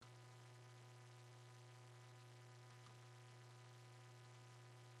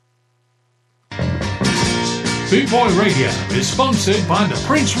Boot Boy Radio is sponsored by the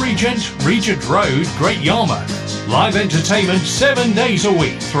Prince Regent, Regent Road, Great Yarmouth. Live entertainment 7 days a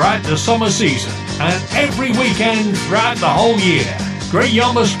week throughout the summer season and every weekend throughout the whole year. Great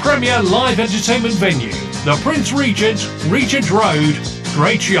Yarmouth's premier live entertainment venue, the Prince Regent, Regent Road,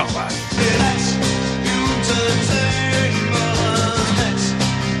 Great Yarmouth.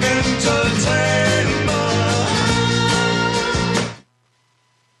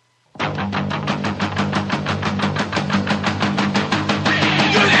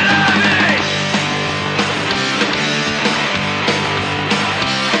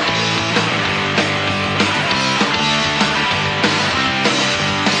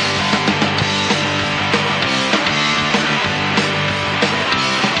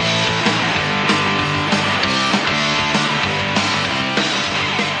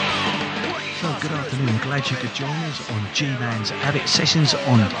 You could join us on G-Man's Avid Sessions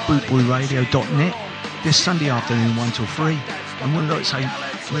on bootboyradio.net this Sunday afternoon 1 till 3, and we'd like to say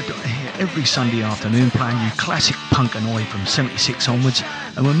we're here every Sunday afternoon playing you classic punk and oi from 76 onwards,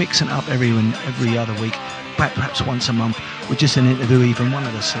 and we're mixing up every other week, perhaps once a month, with just an interview, even one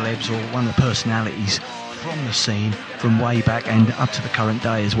of the celebs or one of the personalities from the scene from way back and up to the current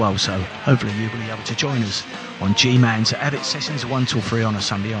day as well. So hopefully you'll be able to join us on G-Man's Avid Sessions 1 till 3 on a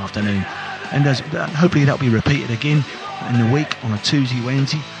Sunday afternoon. And hopefully that'll be repeated again in the week on a Tuesday,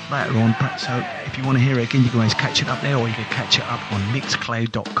 Wednesday, later on. So if you want to hear it again, you can always catch it up there, or you can catch it up on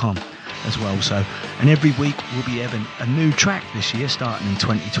mixcloud.com as well. So, and every week we'll be having a new track this year, starting in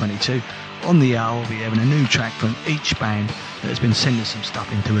 2022. On the hour, we'll be having a new track from each band that has been sending some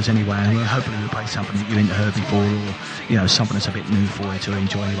stuff into us anyway, and hopefully we'll play something that you haven't heard before, or something that's a bit new for you to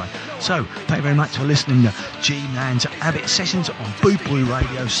enjoy anyway. So thank you very much for listening to G-Man's Avid Sessions on Boot Boy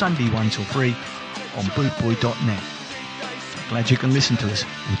Radio, Sunday 1 till 3 on bootboy.net. Glad you can listen to us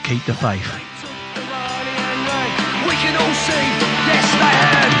and keep the faith. We can all see, yes they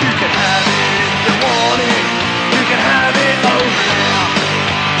have. You can have it if you want it. You can have it over there.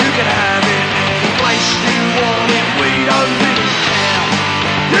 You can have it any place you want it. We don't really care.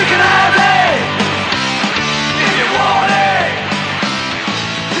 You can have it if you want it.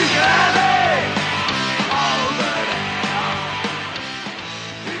 You can have it over there.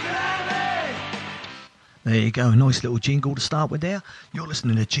 You can have it. There you go, a nice little jingle to start with there. You're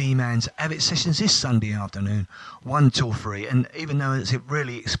listening to G-Man's Avid Sessions this Sunday afternoon, 1 till 3. And even though it's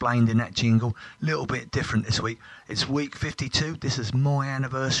really explained in that jingle, a little bit different this week. It's week 52. This is my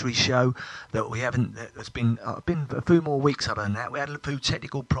anniversary show that we haven't. It's been a few more weeks other than that. We had a few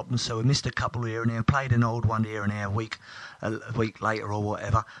technical problems, so we missed a couple here and there. Played an old one here and there a week later or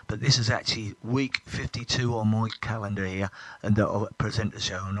whatever. But this is actually week 52 on my calendar here, and I present the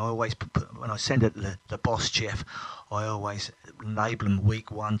show. And I always when I send it to the boss Jeff, I always label them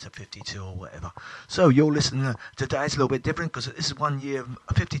week 1 to 52 or whatever. So you're listening to today. It's a little bit different because this is 1 year,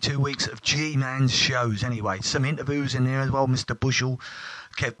 52 weeks of G-Man's shows anyway. Some interviews in there as well. Mr. Bushell,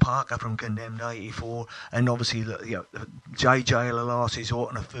 Kev Parker from Condemned 84, and obviously JJ the Last Resort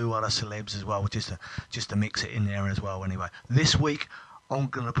and a few other celebs as well, just to mix it in there as well anyway. This week I'm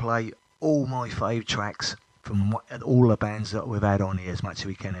going to play all my fave tracks from all the bands that we've had on here as much as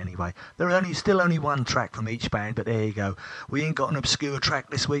we can anyway. There are still only one track from each band, but there you go. We ain't got an obscure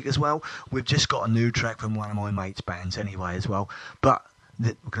track this week as well. We've just got a new track from one of my mates' bands anyway as well. But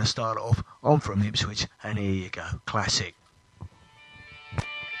we're going to start it off. I'm from Ipswich, and here you go. Classic.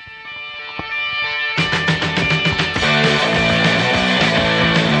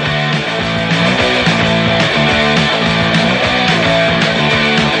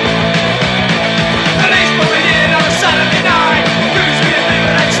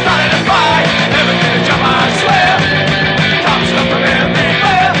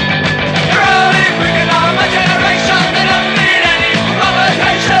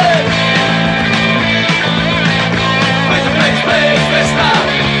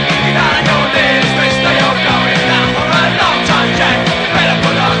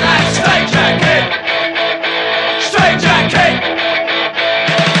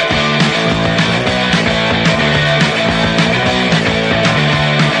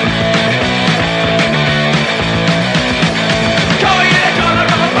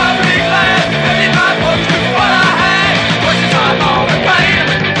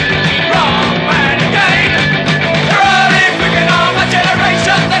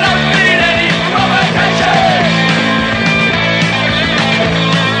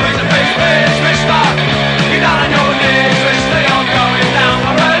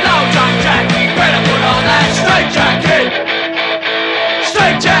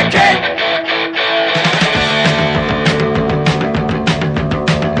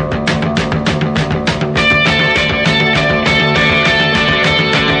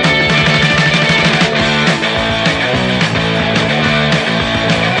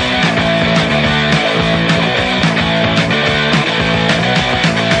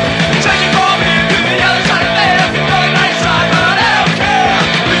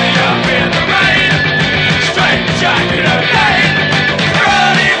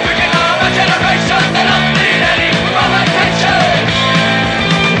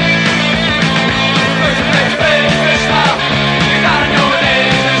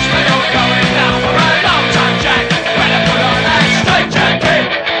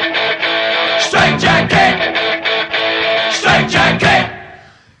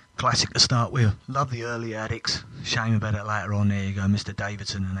 classic to start with. Love the early Addicts. Shame about it later on. There you go, Mr.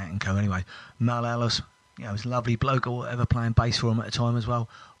 Davidson and that and co. Anyway, Mal Ellis, you know, was a lovely bloke or whatever, playing bass for him at the time as well.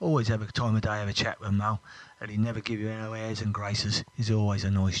 Always have a time of day, have a chat with Mal. And he'd never give you no airs and graces. He's always a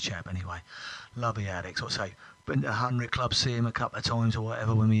nice chap anyway. Love the Addicts. I'd say, been to 100 clubs, see him a couple of times or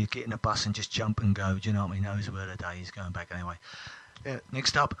whatever when we get in a bus and just jump and go. Do you know what I mean? Those were the days going back anyway.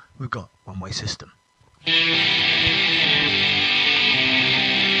 Next up, we've got One Way System.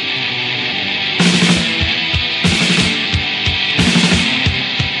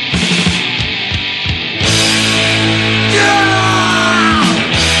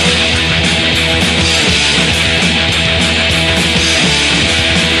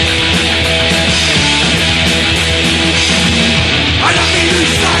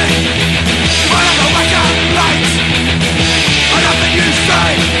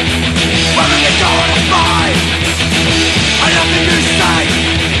 I love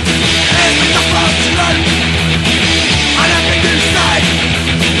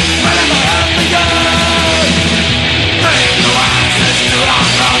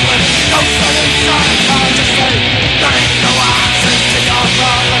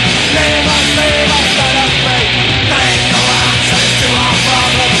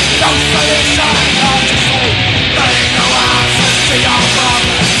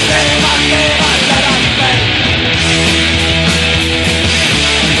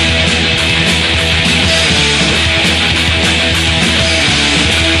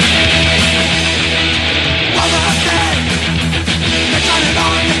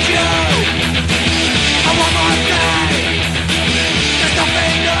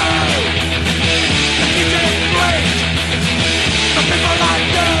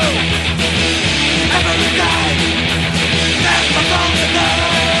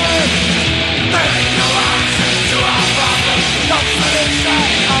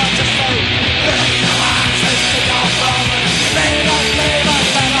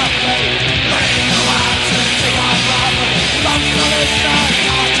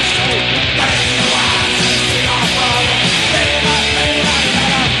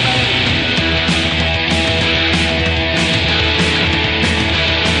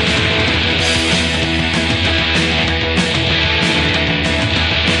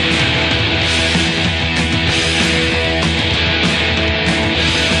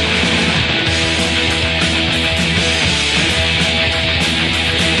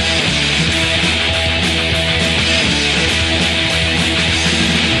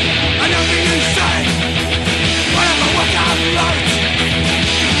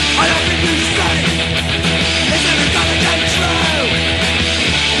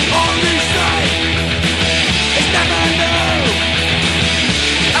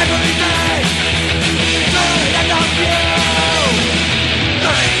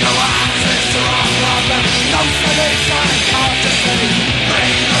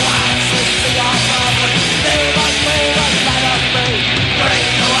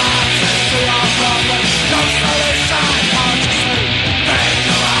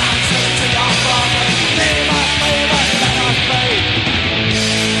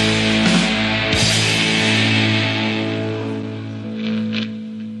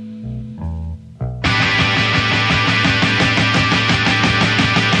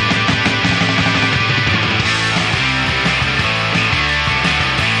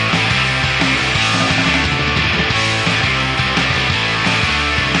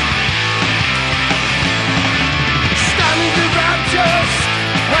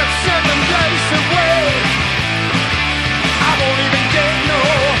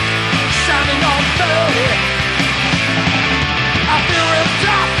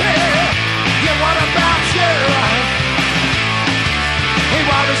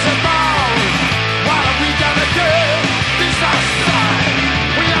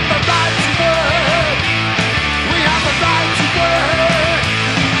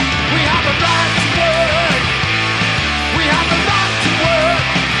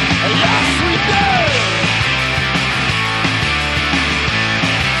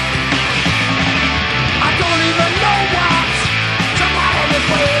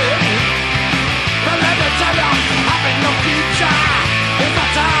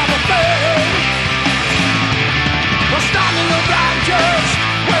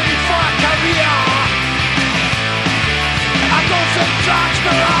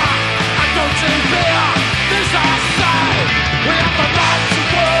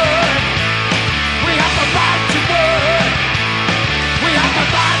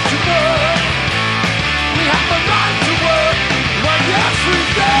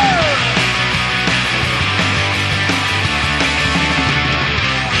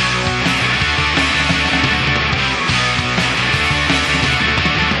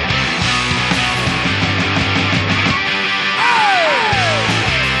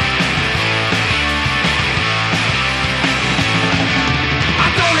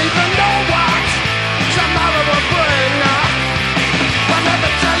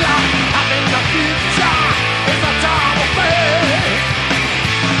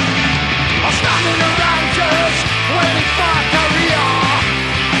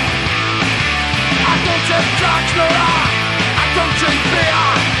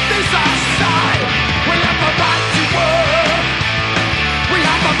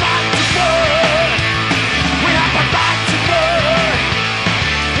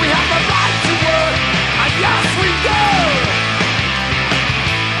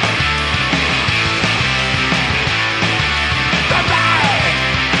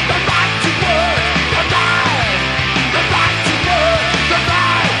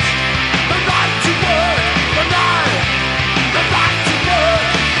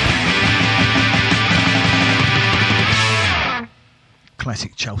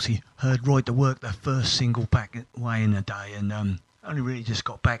classic Chelsea. Heard Right to Work, their first single back way in the day, and only really just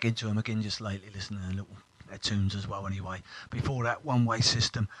got back into them again just lately, listening to little their tunes as well anyway. Before that, One Way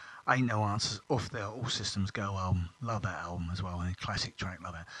System, Ain't No Answers, off their All Systems Go album. Love that album as well, and a classic track,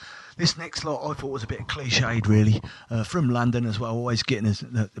 love it. This next lot I thought was a bit cliched really, from London as well, always getting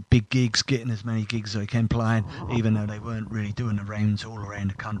the big gigs, getting as many gigs as they can playing, even though they weren't really doing the rounds all around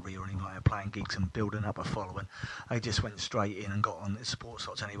the country or anything like that, playing gigs and building up a following. They just went straight in and got on the support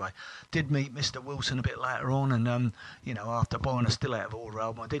slots anyway. Did meet Mr. Wilson a bit later on, and after buying a Still Out of Order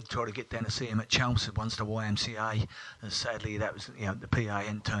album, I did try to get down to see him at Chelmsford once, the YMCA, and sadly that was, the PA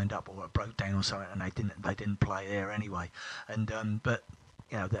hadn't turned up or it broke down or something, and they didn't play there anyway. And but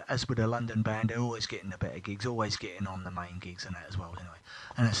as with a London band, they're always getting the better gigs, always getting on the main gigs and that as well anyway.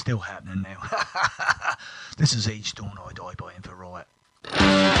 And it's still happening now. This is Each Dawn I Die by Infant Riot.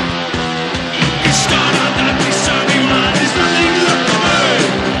 It's start up that we serving line, there's nothing left to do.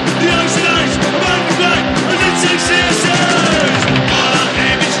 The ocean ice, burn the black, and it takes CSOs. All our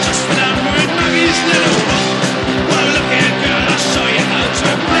name is just for that ruined Maggie's little book. Well, look here, girl, I'll show you how to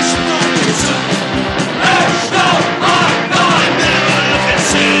replace the market.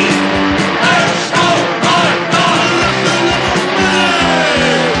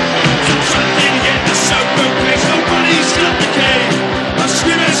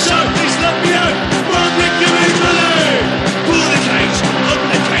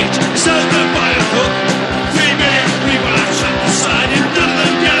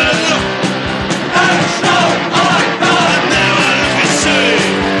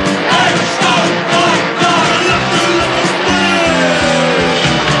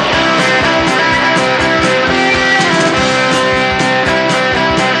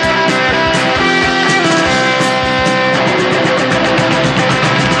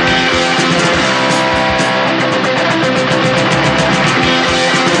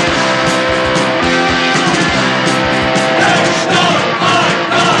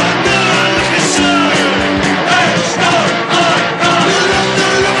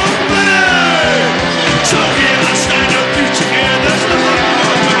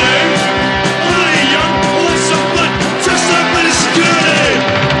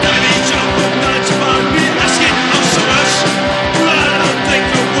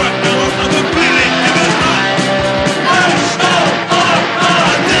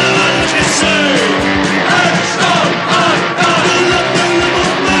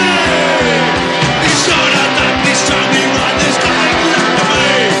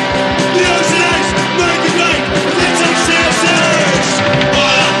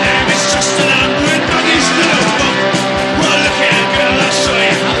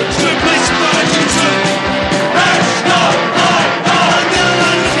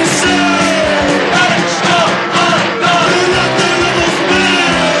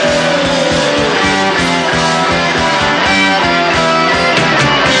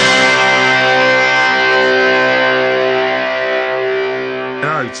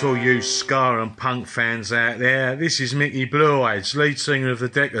 All you ska and punk fans out there, this is Mickey Blue Eyes, lead singer of the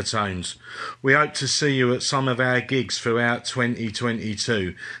Decatones. We hope to see you at some of our gigs throughout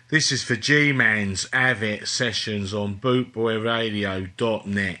 2022. This is for G-Man's Avit sessions on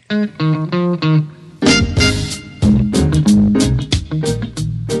bootboyradio.net.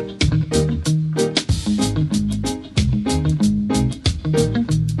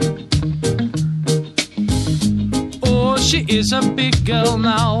 She is a big girl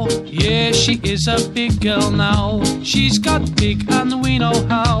now, yeah, she is a big girl now. She's got big and we know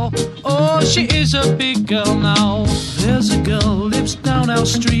how. Oh, she is a big girl now. There's a girl lives down our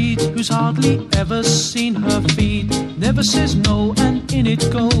street who's hardly ever seen her feet. Never says no and in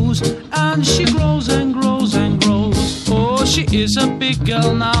it goes, and she grows and grows and grows. Oh, she is a big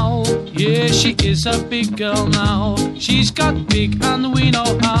girl now, yeah, she is a big girl now. She's got big and we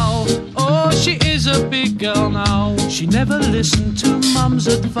know how. Oh, she is a big girl now. She never listened to mum's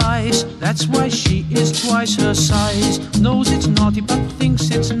advice, that's why she is twice her size. Knows it's naughty but thinks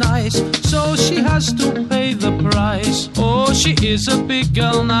it's nice, so she has to pay the price. Oh, she is a big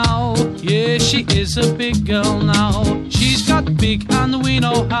girl now, yeah, she is a big girl now. She's got big and we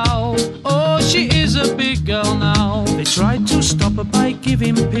know how. Oh, she is a big girl now. They tried to stop her by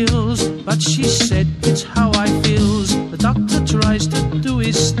giving pills, but she said it's how I feels. The doctor tries to do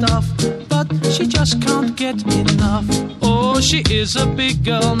his stuff, but she just can't get enough. Oh, she is a big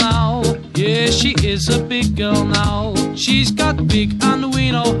girl now, yeah, she is a big girl now. She's got big and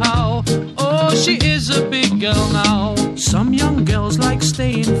we know how. Oh, she is a big girl now. Some young girls like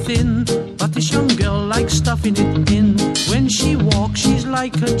staying thin, but this young girl likes stuffing it in. When she walks she's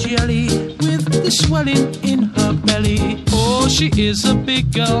like a jelly, with the swelling in her belly. Oh, she is a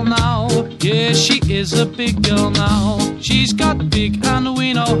big girl now. Yeah, she is a big girl now. She's got big and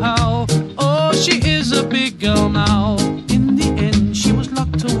we know how. Oh, she is a big girl now. In the end, she was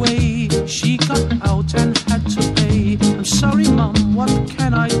locked away. She got out and had to pay. I'm sorry, Mum, what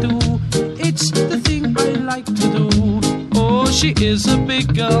can I do? It's the thing I like to do. Oh, she is a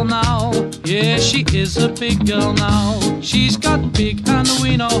big girl now. Yeah, she is a big girl now. She's got big and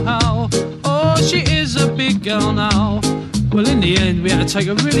we know how. Oh, she is a big girl now. Well, in the end, we had to take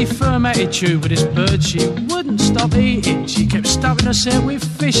a really firm attitude with this bird. She wouldn't stop eating. She kept stuffing us in with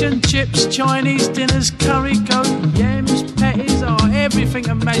fish and chips, Chinese dinners, curry goat, yams, patties, oh, everything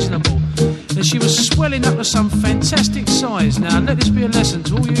imaginable. And she was swelling up to some fantastic size. Now, let this be a lesson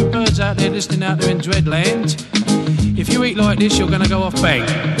to all you birds out there listening out there in Dreadland. If you eat like this, you're going to go off bang.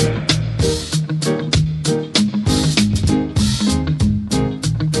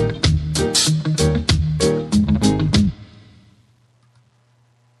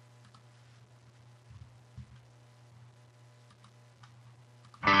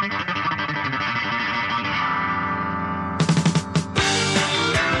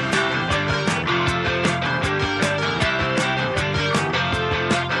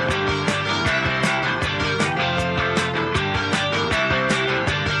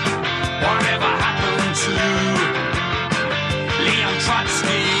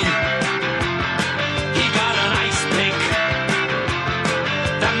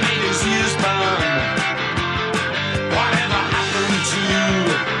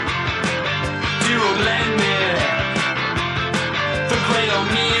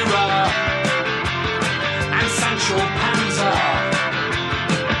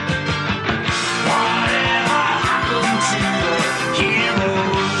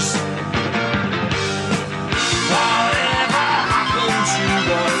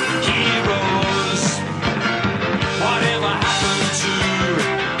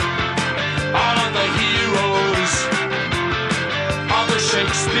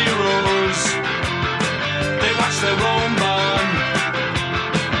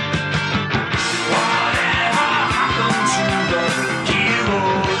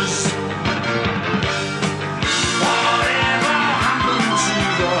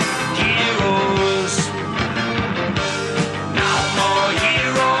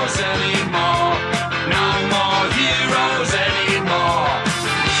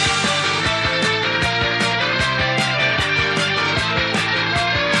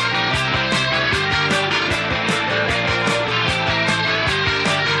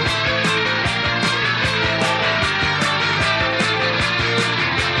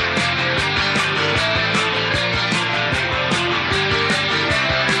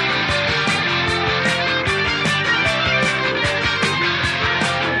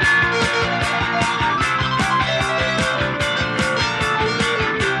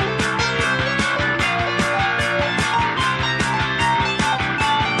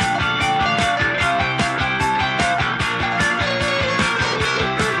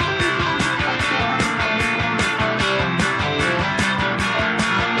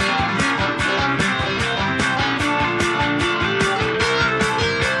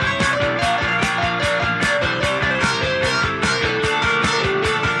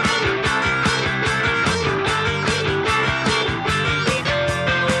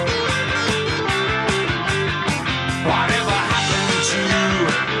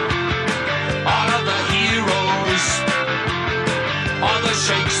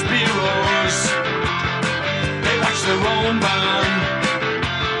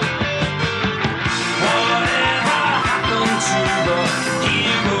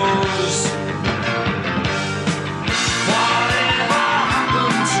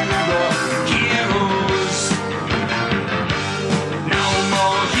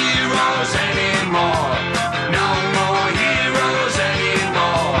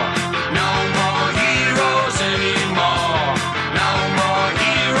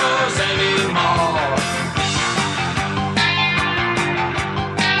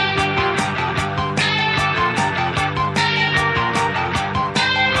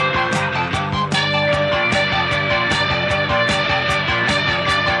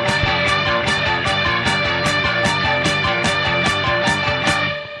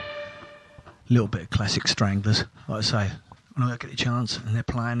 Little bit of classic Stranglers, like I say, when I get a chance and they're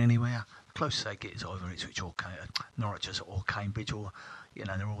playing anywhere, the closest they get is either Ipswich or Norwich or Cambridge, or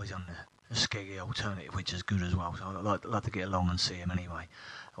they're always on the skeggy alternative, which is good as well. So I'd like to get along and see them anyway.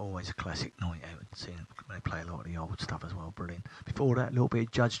 always a classic night out. Seeing they play a lot of the old stuff as well, brilliant. Before that, a little bit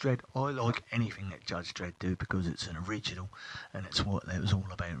of Judge Dredd. I like anything that Judge Dredd do because it's an original, and it's what it was all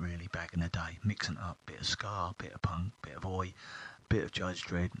about really back in the day. Mixing up a bit of ska, bit of punk, bit of oi, bit of Judge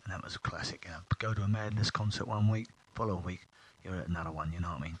Dredd, and that was a classic. Go to a Madness concert one week, follow a week, you're at another one. You know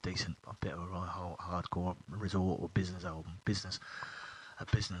what I mean? Decent, a bit of a hardcore resort or business album, a business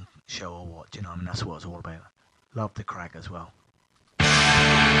show or what. Do you know what I mean? That's what it's all about. Love the Crack as well.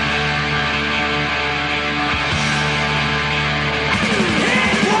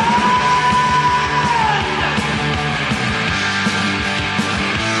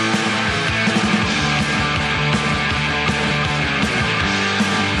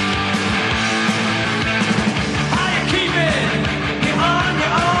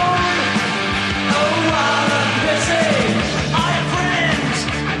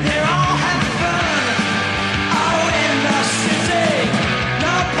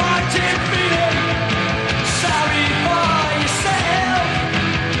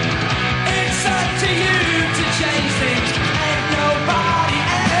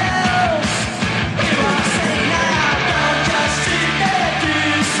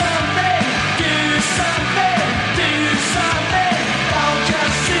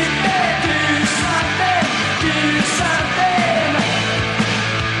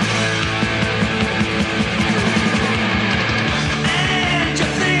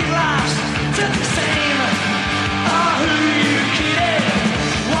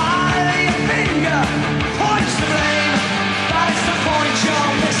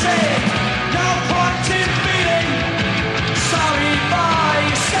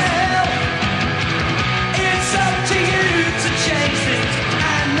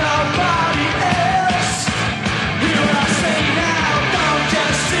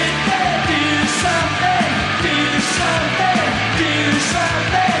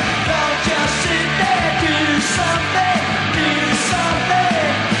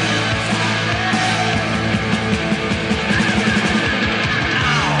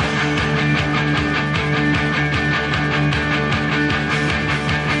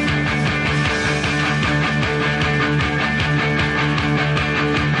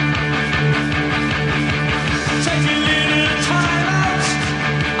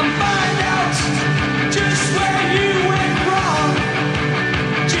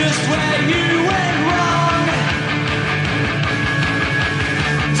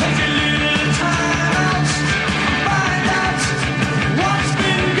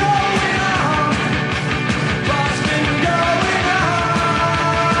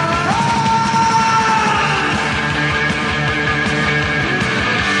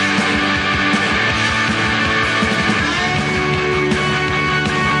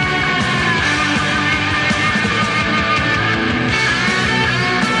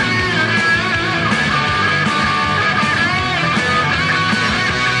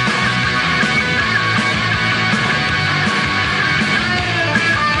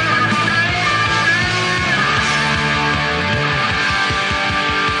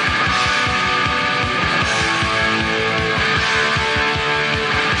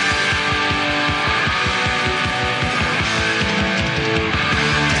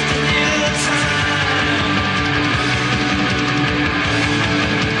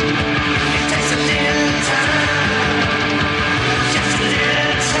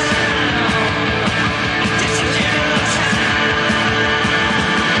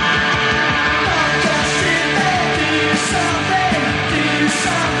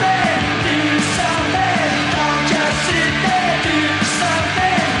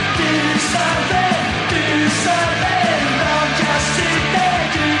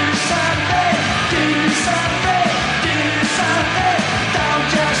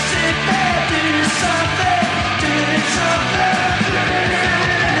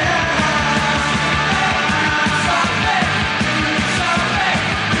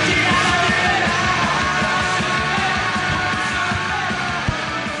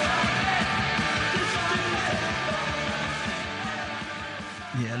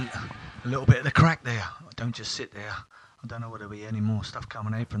 Just sit there. I don't know whether there'll be any more stuff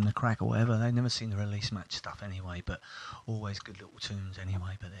coming out from the Crack or whatever. They never seem to release much stuff anyway, but always good little tunes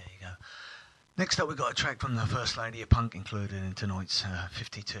anyway. But there you go. Next up, we've got a track from the First Lady of Punk included in tonight's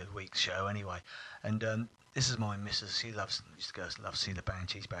 52-week show anyway. And this is my missus. She used to go love to see the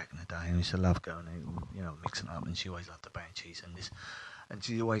Banshees back in the day, and used to love going out, you know, mixing up. And she always loved the Banshees and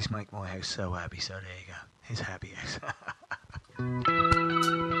she always make my house so happy. So there you go. His happy house.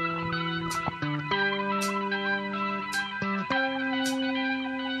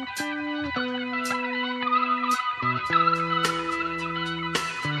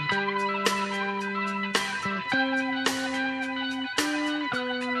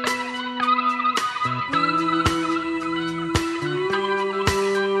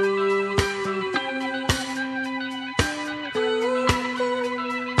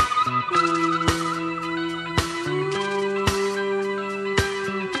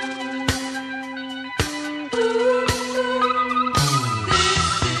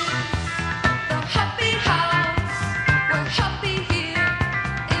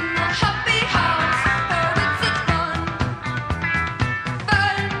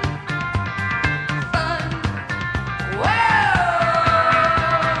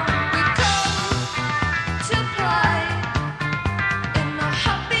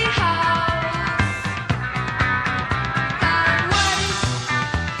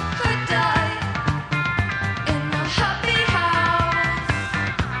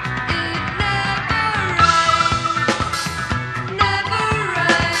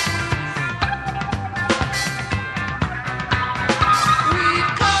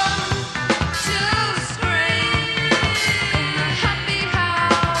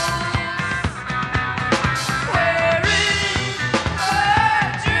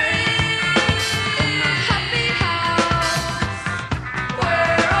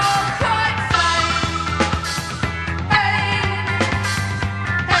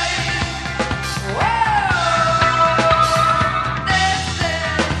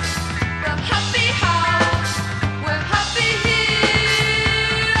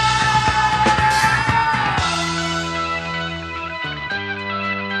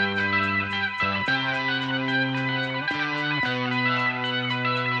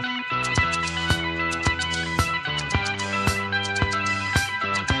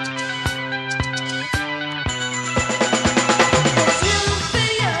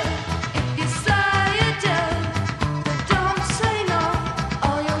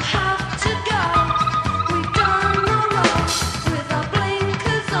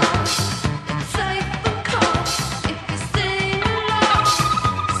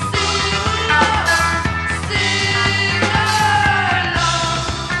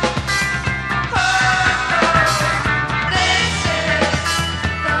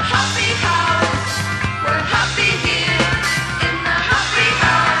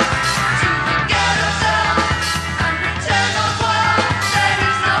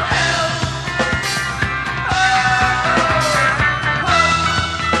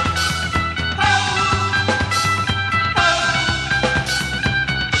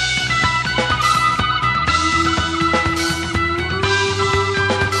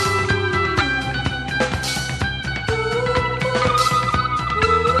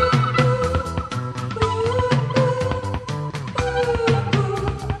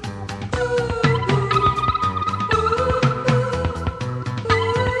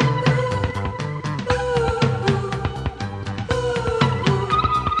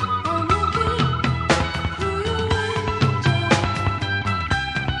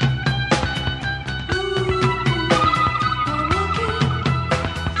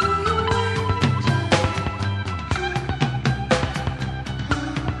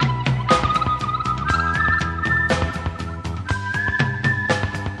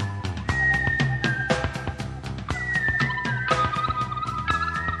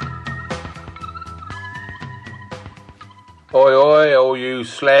 Oi, oi, all you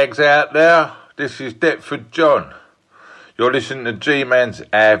slags out there. This is Deptford John. You're listening to G-Man's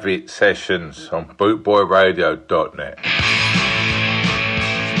Avid Sessions on bootboyradio.net.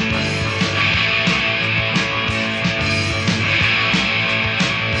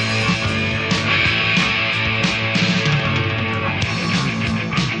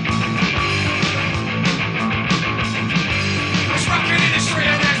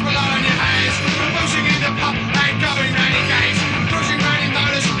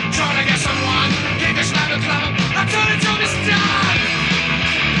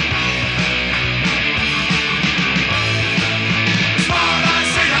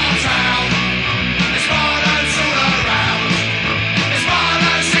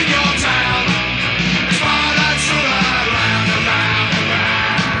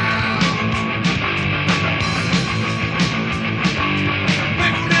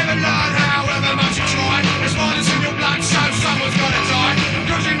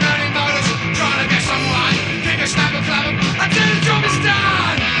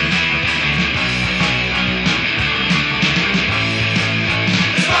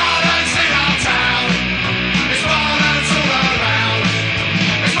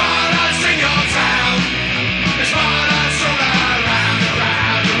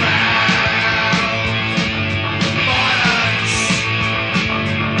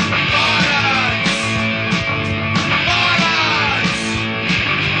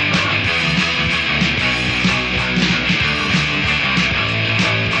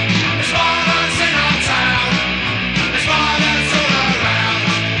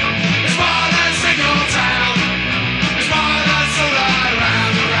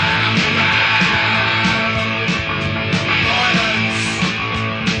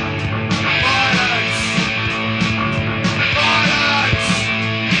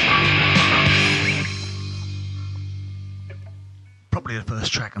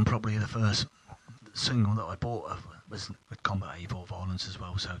 Single that I bought was with Combat Evil Violence as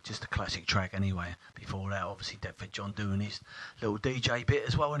well, so just a classic track anyway. Before that, obviously Deptford John doing his little DJ bit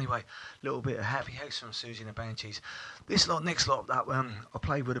as well anyway. Little bit of Happy House from Susie and the Banshees. This next lot that I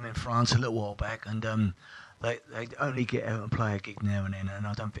played with them in France a little while back, and they only get out and play a gig now and then, and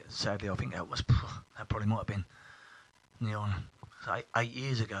I don't think, sadly, I think that probably might have been on 8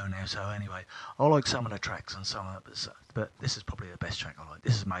 years ago now. So anyway, I like some of the tracks and some of it, but this is probably the best track I like.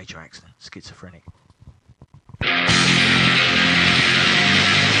 This is Major Accident, Schizophrenic.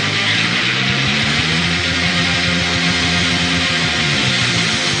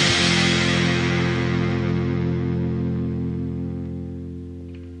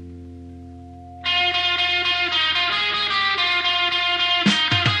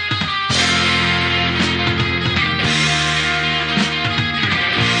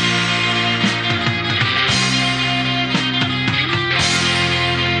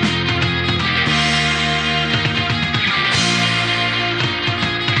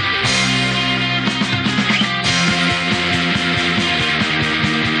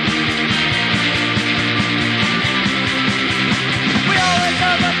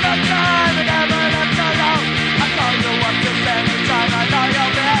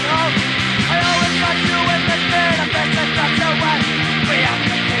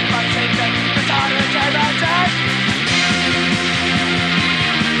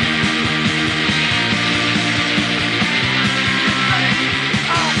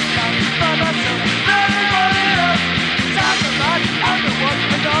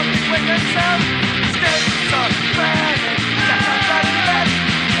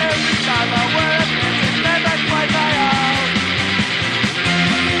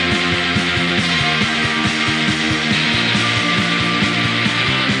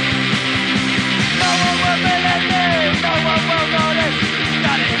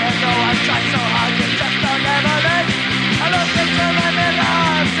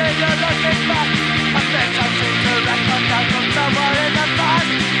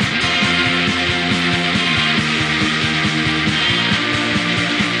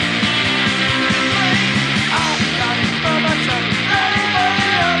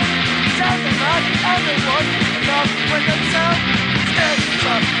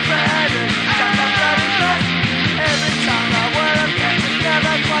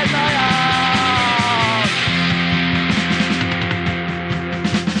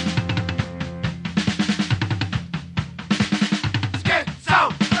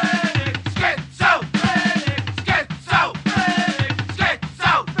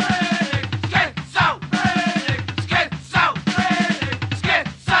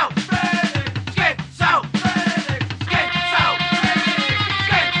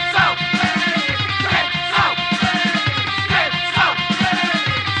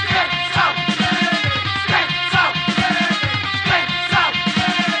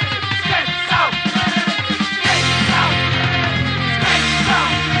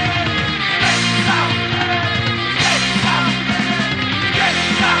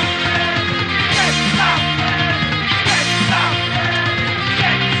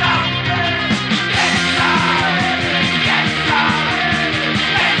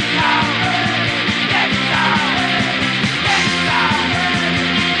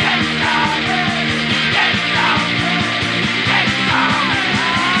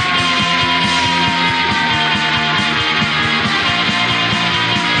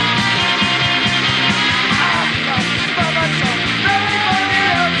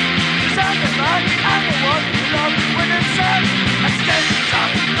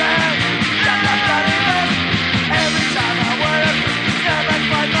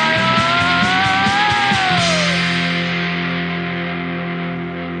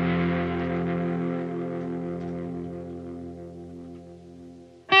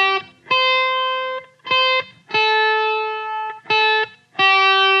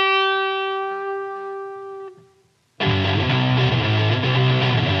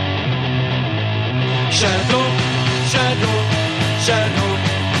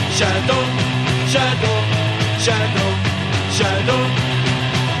 shadow, shadow, shadow, shadow.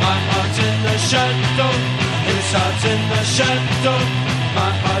 My heart in the shadow, his heart in the shadow.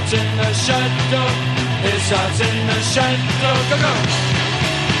 My heart in the shadow, his heart in the shadow. Go, go.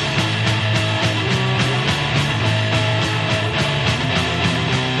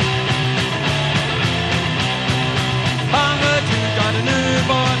 I heard you got a new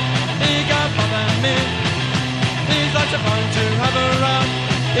boy, he got more than me. He's lots of fun to have around,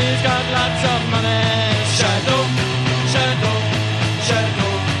 he's got lots of money. Shadow, shadow,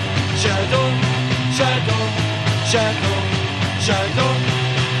 shadow, shadow, shadow, shadow, shadow.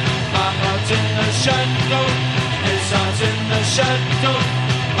 My heart in the shadow, his heart in the shadow.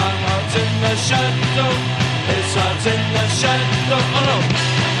 My heart in the shadow, his heart in the shadow. Oh no.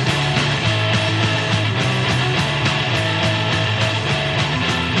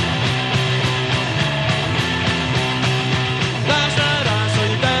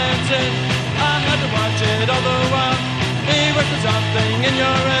 All the while, he whispered something in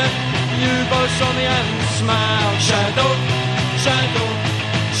your ear. You both saw me and smiled. Shadow, shadow,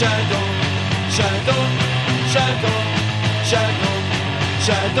 shadow, shadow, shadow, shadow,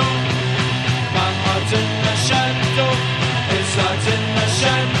 shadow. My heart in the shadow, his heart in the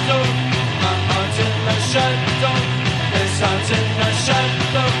shadow. My heart in the shadow, his heart in the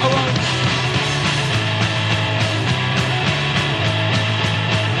shadow. Oh, oh.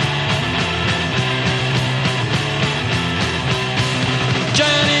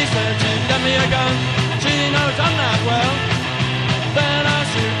 Jenny said she'd get me a gun, she knows I'm not well. Then I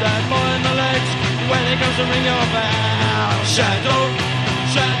shoot that boy in the legs when he comes to ring your bell. Shadow,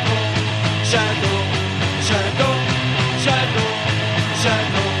 shadow, shadow, shadow, shadow,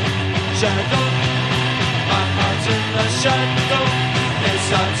 shadow, shadow. My heart's in the shadow, his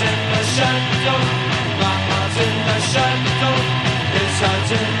heart's in the shadow. My heart's in the shadow, his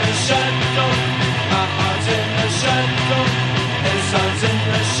heart's in the shadow. My heart's in the shadow. His heart's in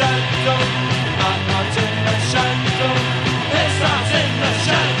the shadow, my heart's in the shadow, his heart's in the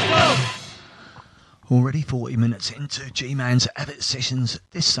shadow. Already 40 minutes into G-Man's Avid Sessions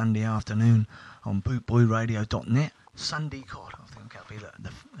this Sunday afternoon on bootboyradio.net. Sunday, God, I think it'll be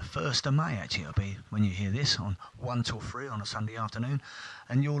the 1st of May actually, it'll be when you hear this on 1 till 3 on a Sunday afternoon.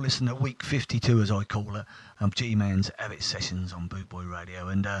 And you're listening to week 52, as I call it, of G-Man's Avid Sessions on Bootboy Radio.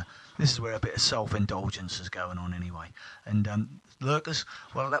 And this is where a bit of self-indulgence is going on anyway. And Lurkers,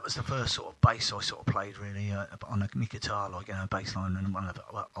 well, that was the first sort of bass I sort of played really on a guitar, like, you know, bass line, and one of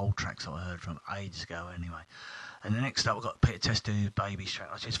the old tracks I heard from ages ago anyway. And the next up, I've got Peter Test Tube Baby's track.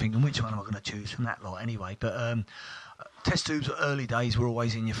 I was just thinking, which one am I going to choose from that lot anyway? But Test Tube's early days were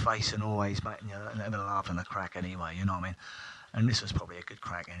always in your face and always making you never laughing a crack anyway, you know what I mean? And this was probably a good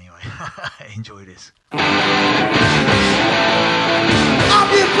crack anyway. Enjoy this. I'll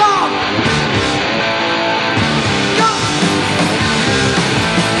be a bomb! Go!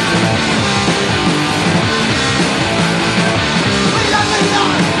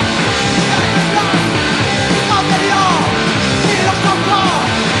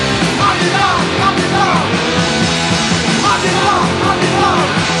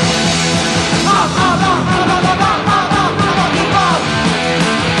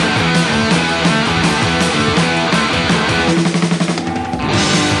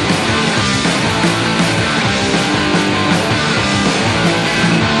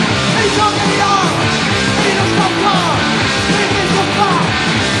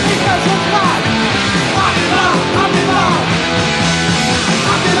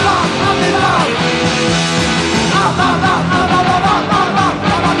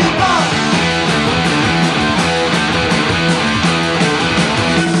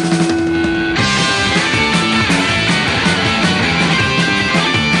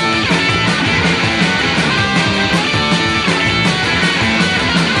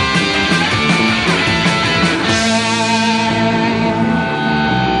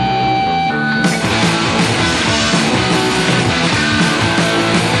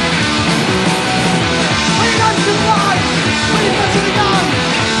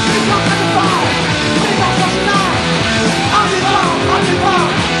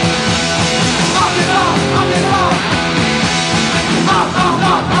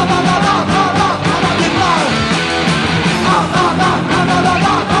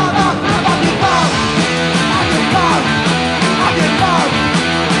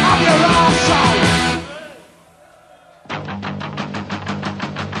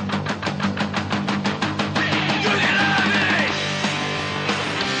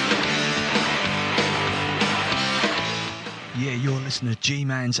 listening to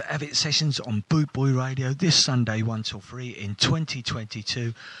G-Man's Avid Sessions on Boot Boy Radio this Sunday 1 till 3 in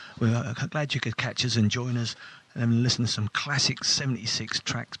 2022. We're glad you could catch us and join us and listen to some classic 76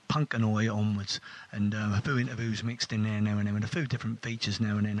 tracks, punk and oi onwards, and a few interviews mixed in there now and then, and a few different features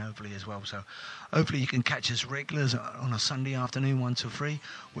now and then, hopefully, as well. So hopefully you can catch us regulars on a Sunday afternoon 1 till 3.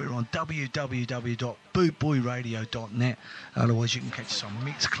 We're on www.bootboyradio.net. Otherwise you can catch us on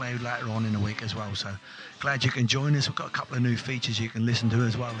Mixcloud later on in the week as well. So glad you can join us. We've got a couple of new features you can listen to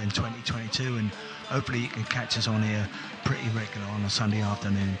as well in 2022, and hopefully you can catch us on here pretty regular on a Sunday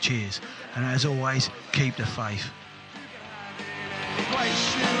afternoon. Cheers. And as always, keep the faith.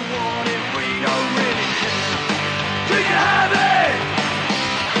 Place you want it, we don't really care. You can have it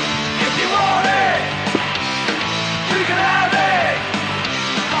if you want it. You can have it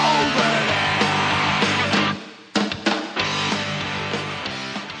over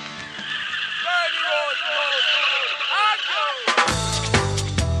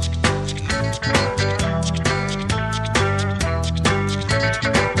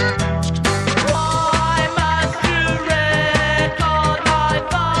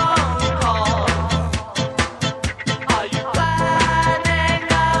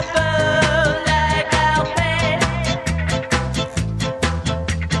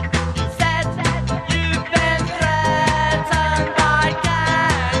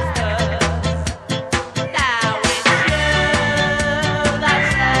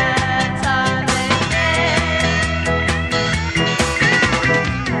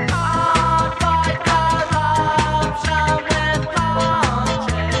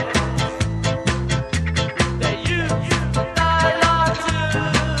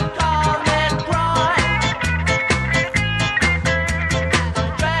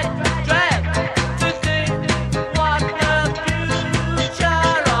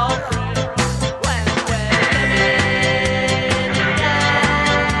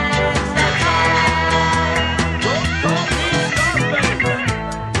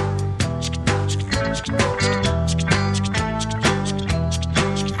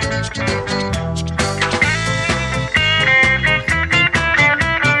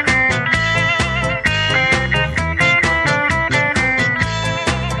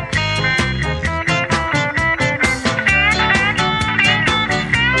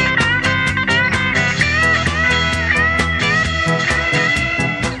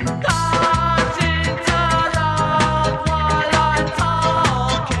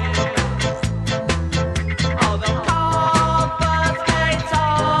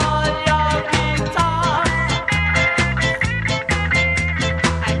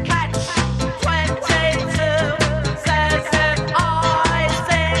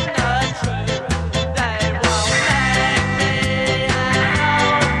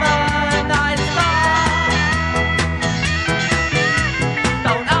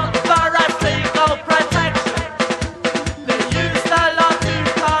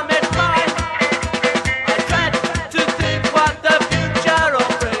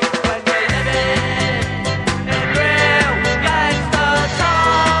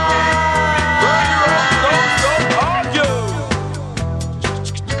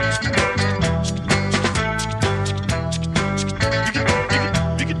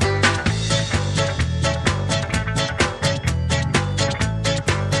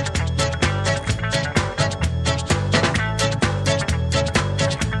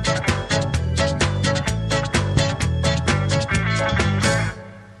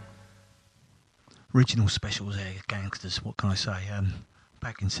original specials there, gangsters, what can I say?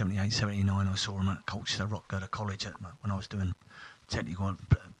 Back in 78, 79, I saw them at Colchester Rock go to college when I was doing technical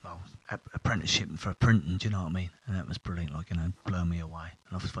apprenticeship for printing, do you know what I mean? And that was brilliant, like, you know, blow me away.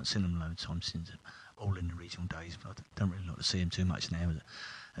 And I've seen them loads of times since, all in the regional days. But I don't really like to see them too much now,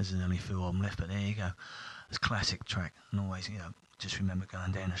 as there's only a few of them left. But there you go, it's a classic track, and always, you know, just remember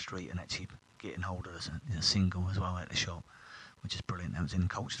going down the street and actually getting hold of a single as well at the shop, which is brilliant. That was in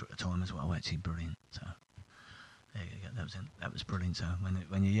Colchester at the time as well, actually brilliant. So there you go, that was brilliant. So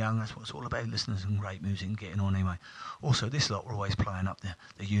when you're young, that's what it's all about, listening to some great music and getting on anyway. Also, this lot were always playing up the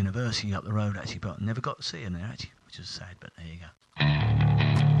university up the road actually, but I never got to see them there actually, which is sad, but there you go.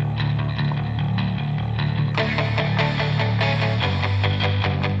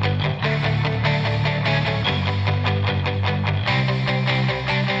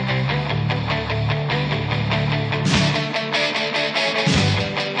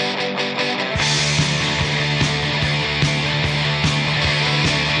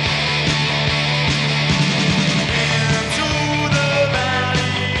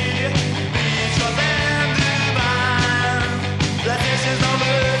 Let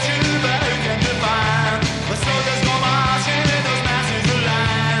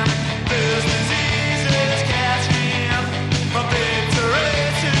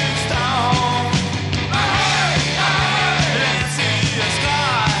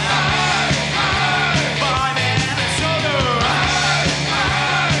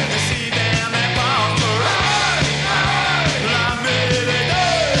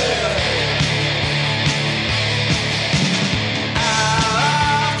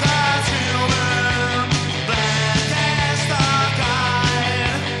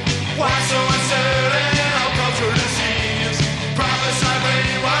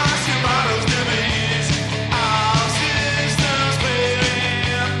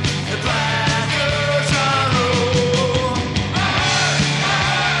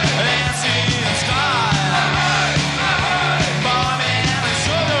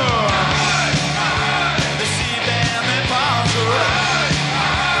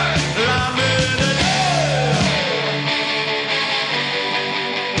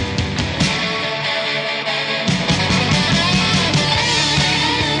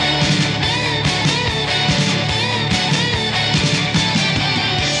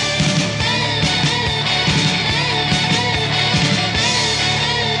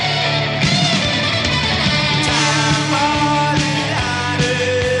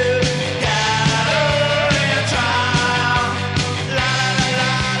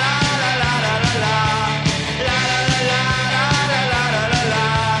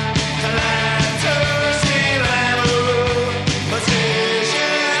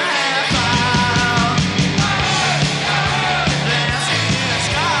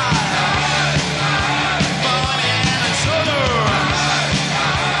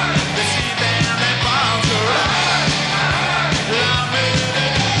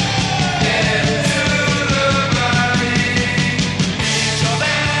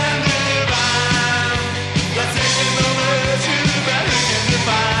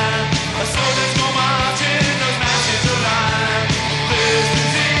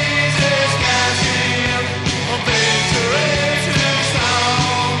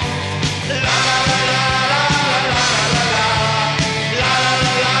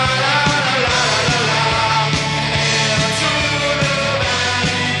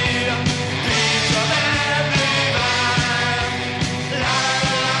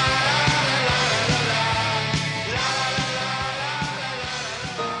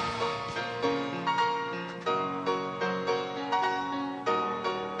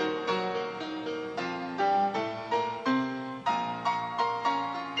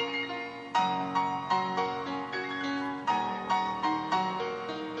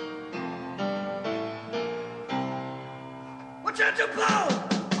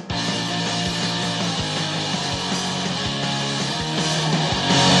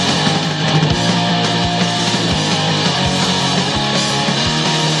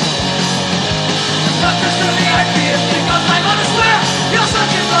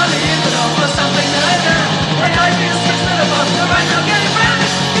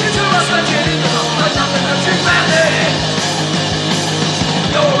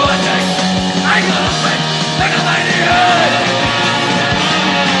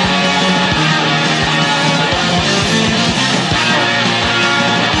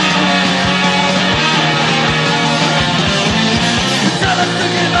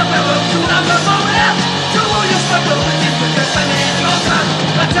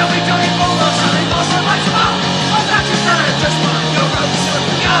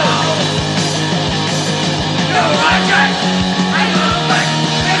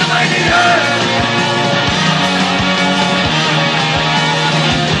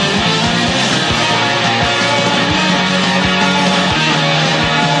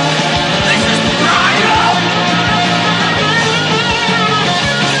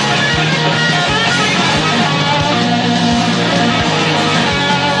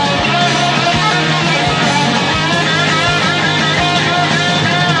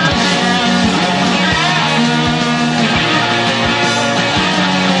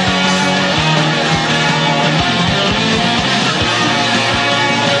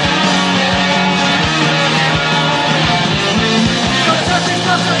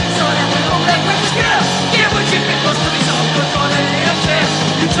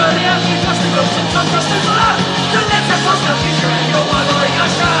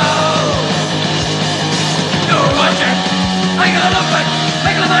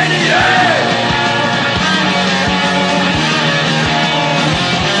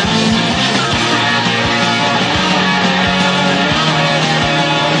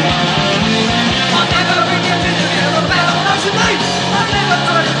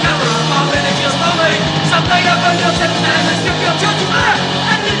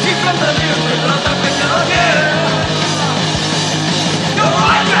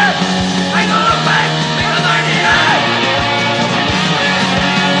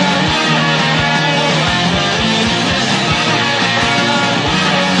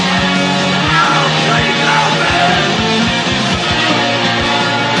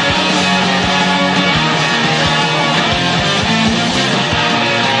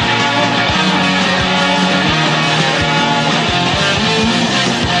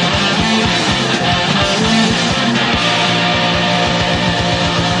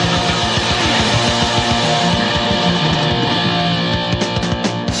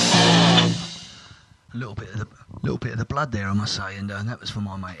There, I must say, and that was for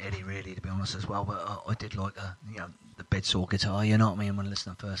my mate Eddie, really, to be honest, as well. But I did like, the bedsore guitar, you know what I mean, when I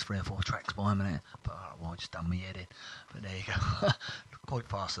listened to the first 3 or 4 tracks by him, and but I just done my head in. But there you go, quite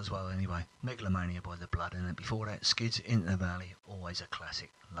fast as well. Anyway, Megalomania by The Blood, and then before that, Skids, Into the Valley, always a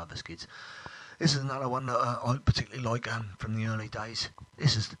classic. Love the Skids. This is another one that I particularly like from the early days.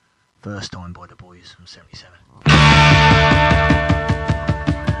 This is First Time by The Boys from '77. Don't hurt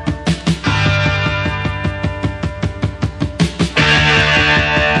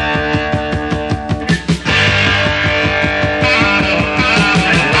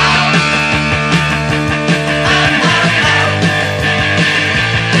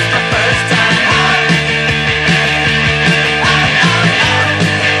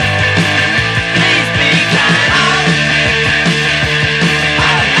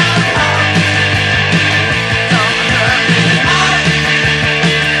me.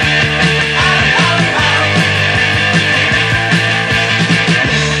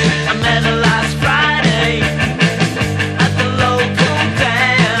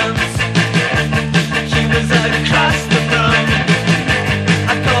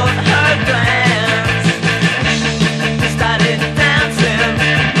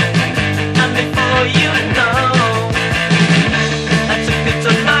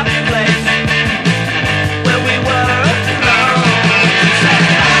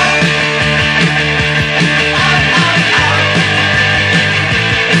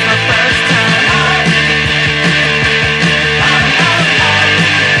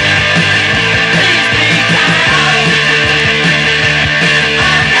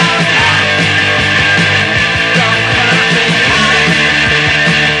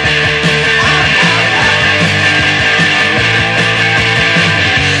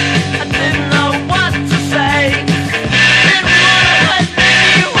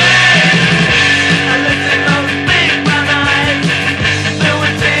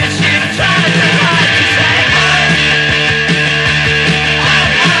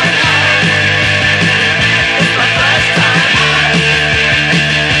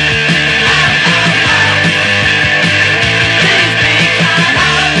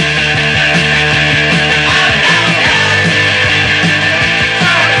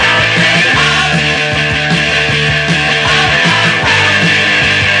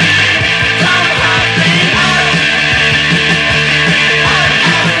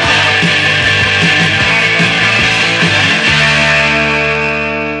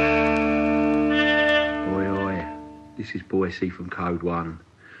 Jesse from Code 1.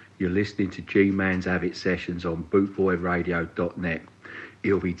 You're listening to G-Man's Avid Sessions on bootboyradio.net.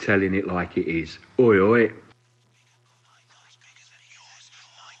 He'll be telling it like it is. Oi, oi.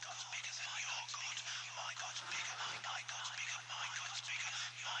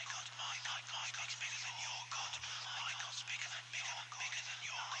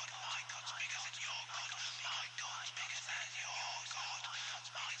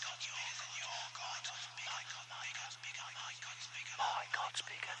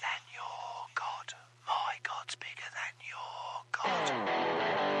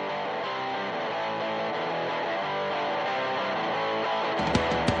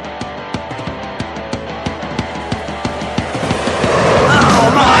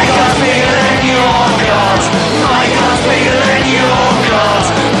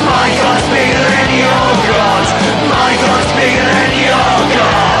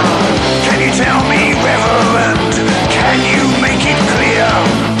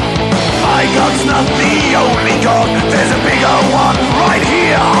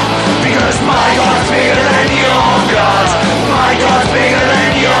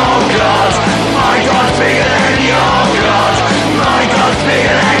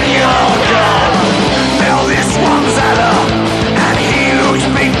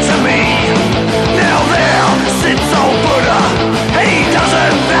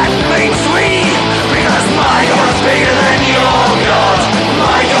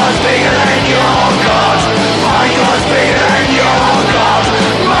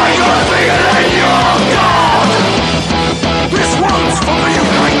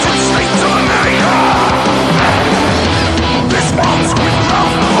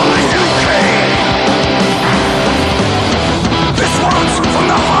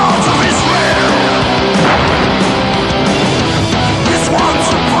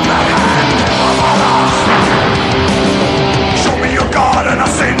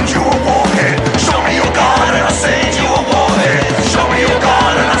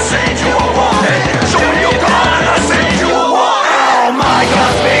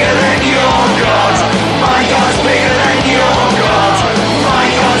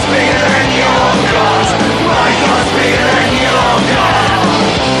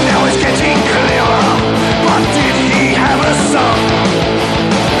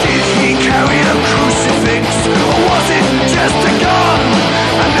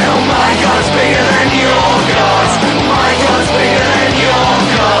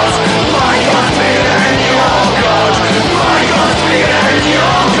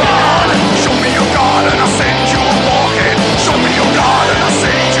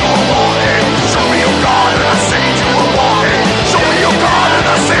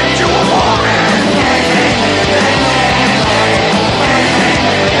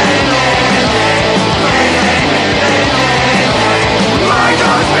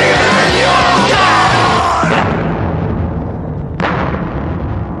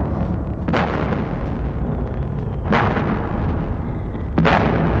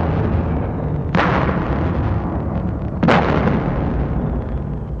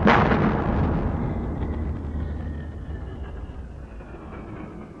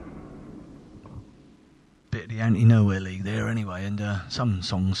 Anti-Nowhere League there anyway, and some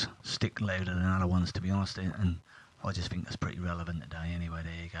songs stick louder than other ones, to be honest, and I just think that's pretty relevant today anyway.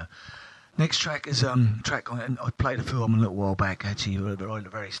 There you go. Next track is track I played a few of them a little while back, actually. Right at the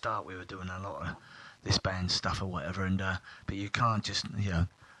very start we were doing a lot of this band stuff or whatever, and but you can't just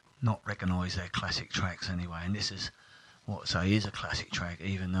not recognise their classic tracks anyway, and this is what I say is a classic track,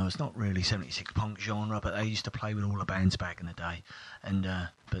 even though it's not really 76 punk genre, but they used to play with all the bands back in the day, and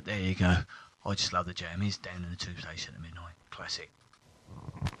but there you go. I just love the jam. He's Down in the Tube Station at Midnight. Classic.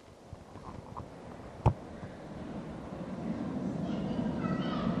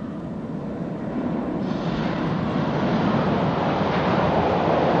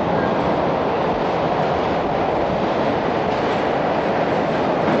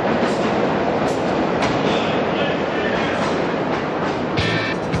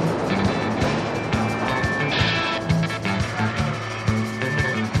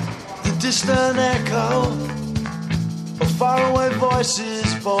 Distant echo of faraway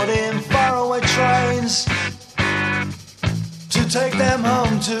voices boarding faraway trains to take them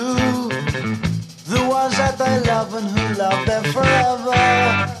home to the ones that they love and who love them forever.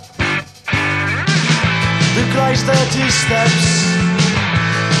 The grey's 30 steps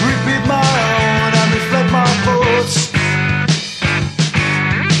repeat my own and reflect my thoughts,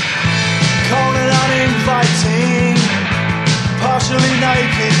 cold and uninviting, partially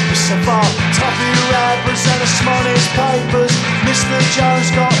naked, so far toffee wrappers and the smallest papers. Mr. Jones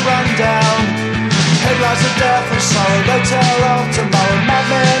got run down Headlights of death and sorrow, no terror of tomorrow.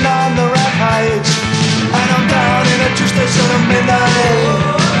 Madmen on the rampage, and I'm down in a juice station at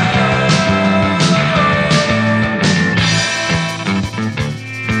midnight.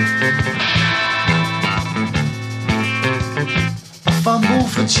 Fumble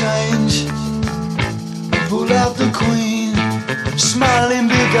for change, pull out the queen, smiling,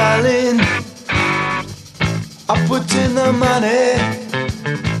 beguiling. I put in the money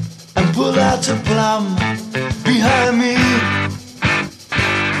and pull out a plum behind me.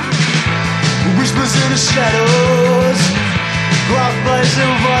 Whispers in the shadows, gruff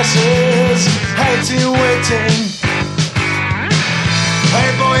blazing voices, hating, waiting.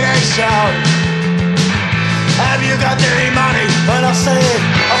 Hey boy, they shout, have you got any money? And I said,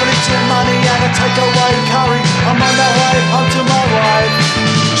 I've little money and I take away curry. I'm on the way home to my wife.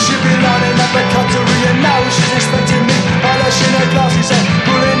 She be lining up the cutlery and now she's expecting me. Polishing her glasses and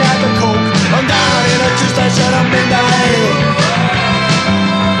pulling out the cork. I'm down in a juice station at midnight.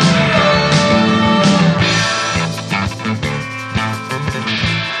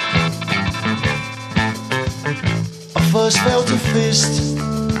 I first felt a fist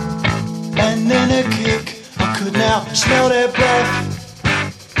and then a kick. I could now smell their breath.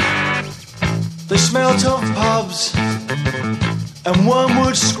 They smelt of pubs and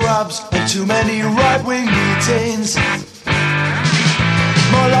wormwood scrubs and too many right-wing meetings.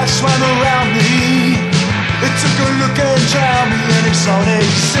 My life swam around me. It took a look and drowned me in its own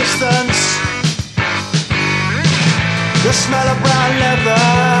existence. The smell of brown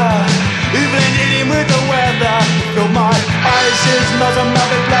leather, even eating with the weather, filled my eyes, his nose and mouth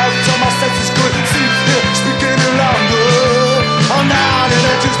with blood till my senses could see it speaking longer. I'm down in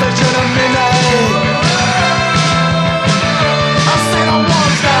a juice station at midnight. I said I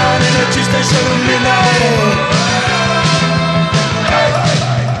was down in a juice station at midnight.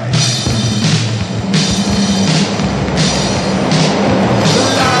 The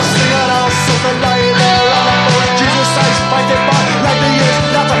last thing I know, so the lay there on a boat. Jesus says, fight it by like the years.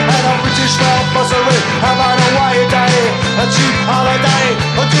 Nothing had a British rail buzzary. Having a white day, a cheap holiday.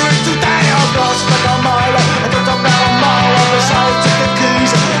 I'll do it today. I've lost like a mile. I got about a mile on the side. Take the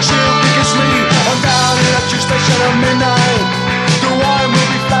keys, she'll think it's me. I'm down in a juice station at midnight. The wine will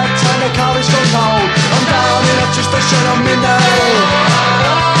be flat and the car is gone cold. I'm down in a juice station at midnight.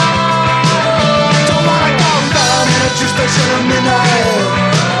 Don't wanna go down in a juice station at midnight.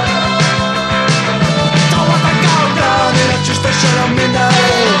 Don't wanna go down in a juice station at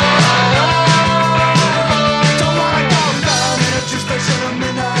midnight. Don't wanna go down in a juice station at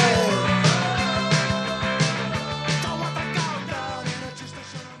midnight. Don't wanna go down in a juice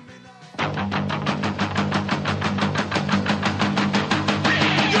station at midnight.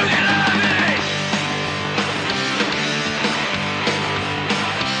 You can have me.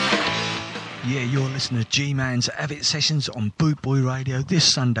 Yeah, you're listening to G-Man's Avid Sessions on Boot Boy Radio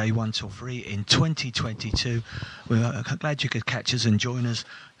this Sunday 1 till 3 in 2022. We're glad you could catch us and join us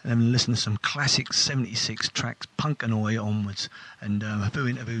and listen to some classic 76 tracks, punk and oi onwards, and a few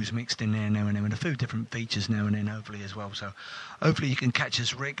interviews mixed in there now and then, and a few different features now and then hopefully as well. So hopefully you can catch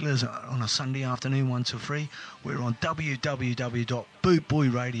us regulars on a Sunday afternoon 1 till 3. We're on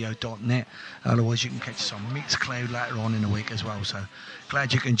www.bootboyradio.net. Otherwise you can catch us on Mixcloud later on in the week as well. So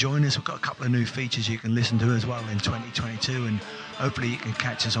glad you can join us. We've got a couple of new features you can listen to as well in 2022, and hopefully you can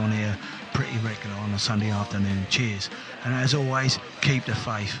catch us on here pretty regular on a Sunday afternoon. Cheers, and as always, keep the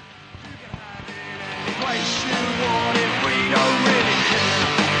faith. Place you want it, we don't really care.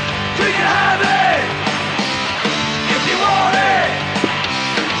 You can have it if you want it.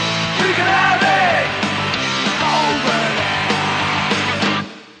 You can have it over there.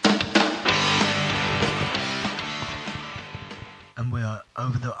 And we're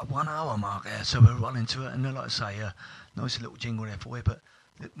over the 1 hour mark there, so we're running to it. And like I say, nice little jingle there for you. But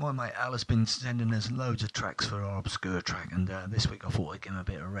my mate Al has been sending us loads of tracks for our obscure track, and this week I thought I'd give him a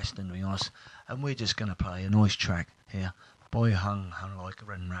bit of rest, and to be honest. And we're just going to play a nice track here. Boy Hung Like a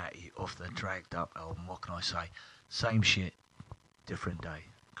Ratty off the Dragged Up album. What can I say? Same shit, different day.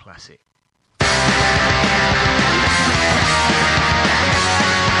 Classic.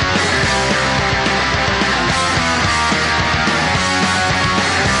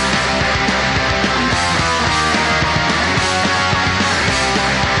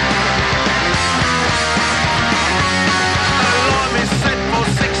 Alarm is set for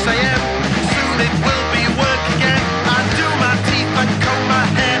 6 a.m. Soon it will be work again. I do my teeth and comb my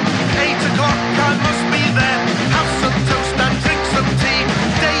hair. 8 o'clock I must be there. Have some toast and drink some tea.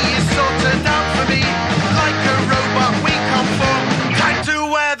 Day is so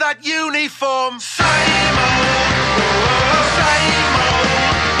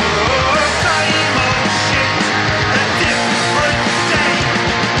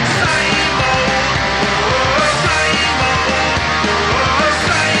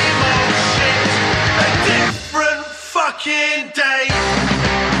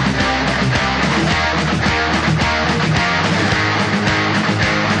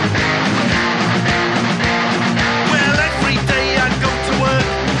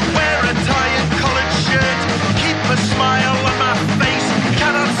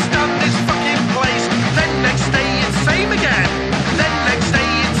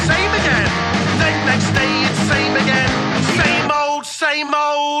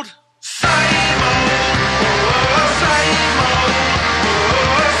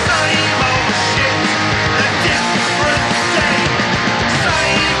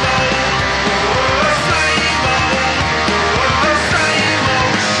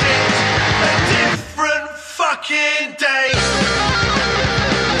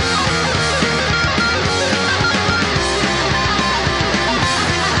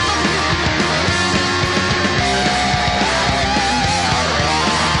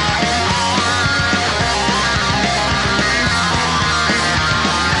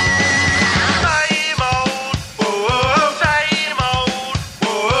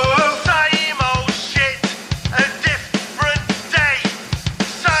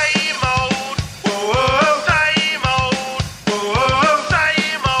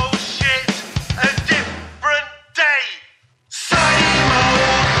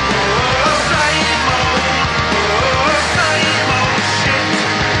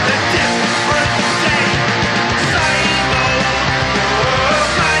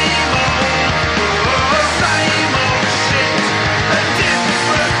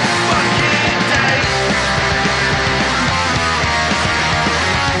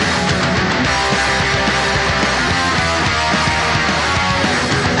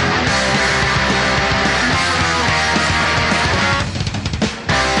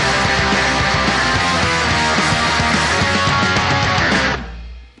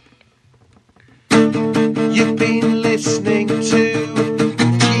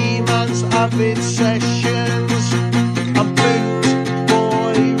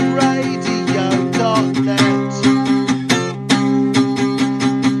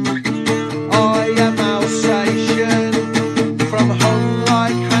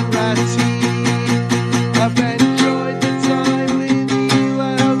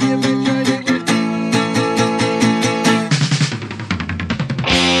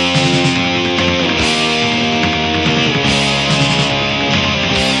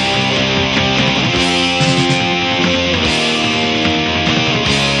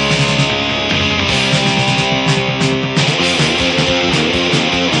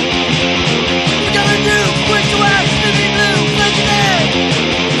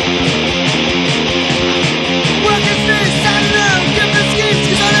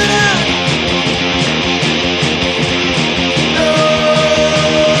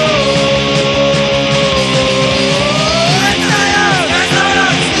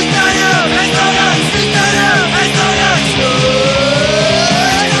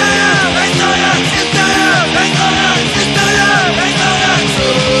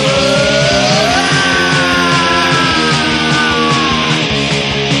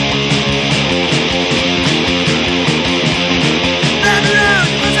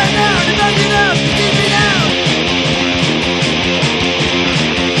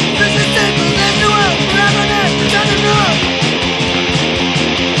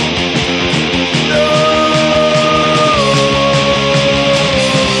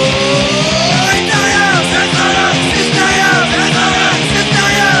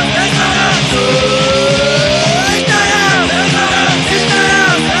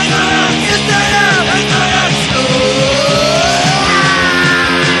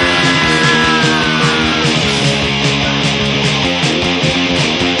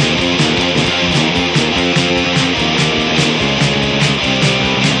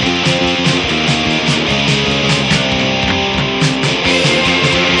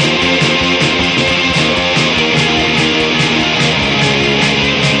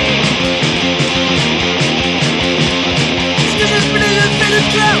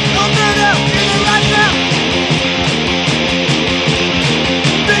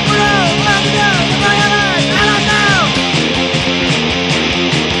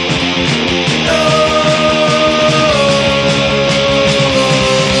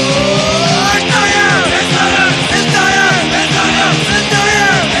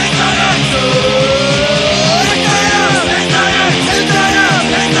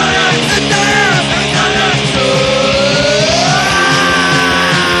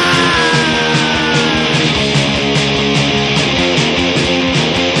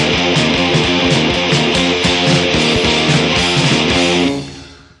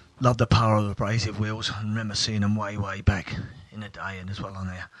love the power of Abrasive Wheels. I remember seeing them way back in the day, and as well on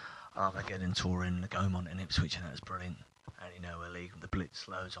there. Armageddon touring the Gaumont in Ipswich, and that was brilliant. And you know, the Blitz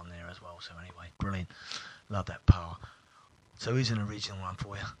loads on there as well. So anyway, brilliant. Love that power. So here's an original one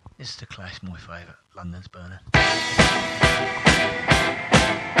for you. This is The Clash, my favourite. London's Burning.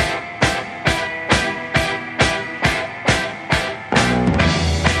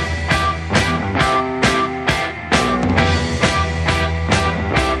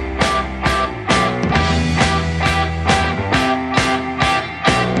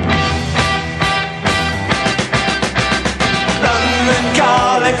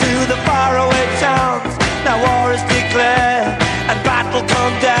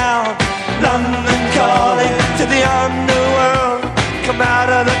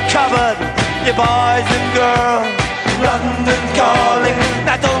 Your boys and girls, London calling.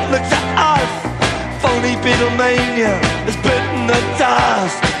 Now don't look to us. Phony Beatlemania has bitten the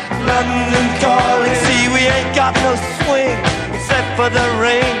dust. London calling. See, we ain't got no swing except for the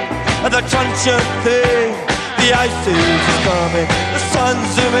rain and the truncheon thing. The ice age is coming, the sun's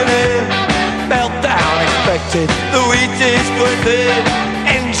zooming in. Meltdown expected, the wheat is going thin.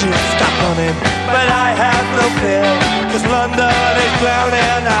 Engines stop running, but I have no fear, 'cause London is drowning.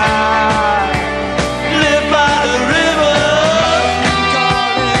 I live by the river,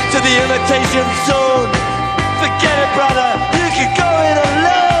 to the imitation zone. Forget it, brother, you can go it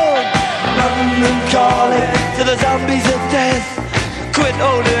alone. London calling to the zombies of death. Quit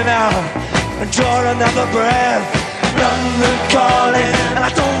holding out and draw another breath. London calling, and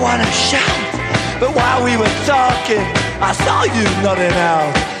I don't want to shout, but while we were talking, I saw you nodding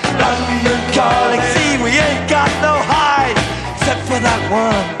out. London calling, see, we ain't got no hide, except for that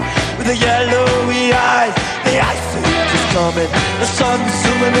one with the yellowy eyes. The ice age is coming, the sun's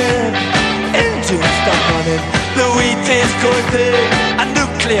zooming in. Engines stop running, the wheat is going thin. A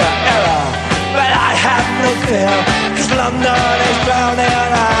nuclear error, but I have no fear, 'cause London is drowning.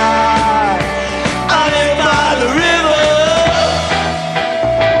 I live by the river.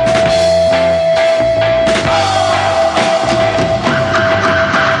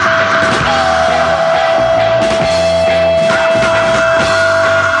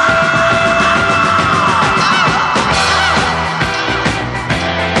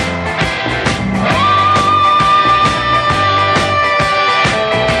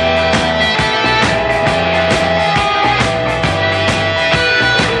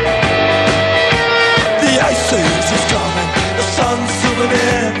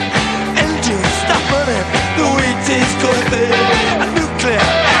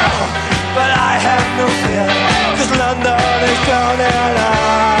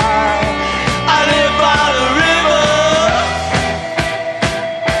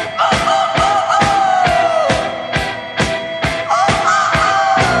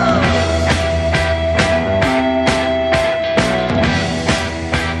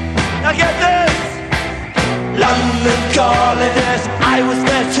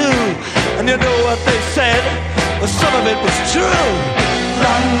 Some of it was true.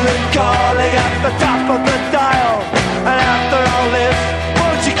 London calling at the top of the dial. And after all this,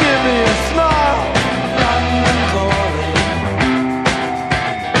 won't you give me a smile? London calling.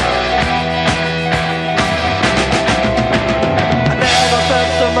 I never felt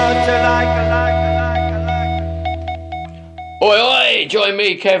so much alike. Oi, oi! Join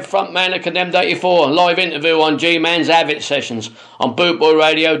me, Kev, frontman of Condemned 84, live interview on G-Man's Avid Sessions on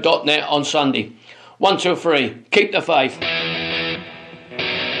bootboyradio.net on Sunday. 1, 2, 3. Keep the faith.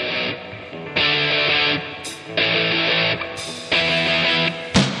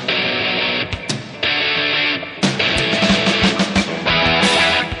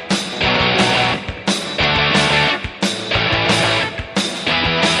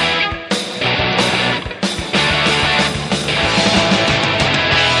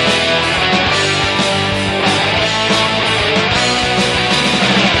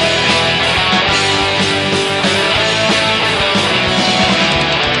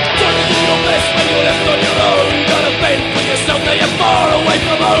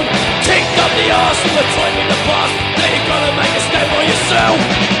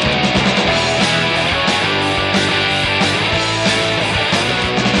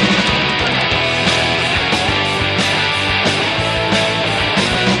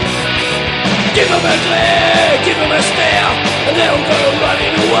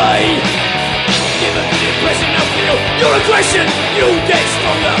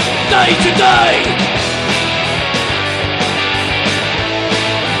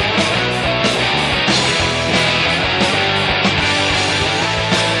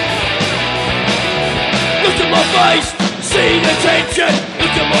 See the tension,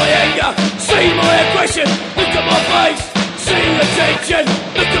 look at my anger, see my aggression. Look at my face, see the tension.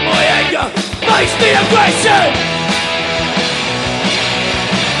 Look at my anger, face the aggression.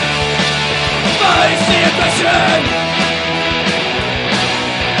 Face the aggression.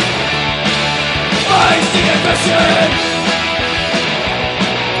 Face the aggression.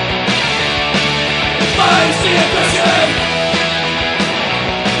 Face the aggression.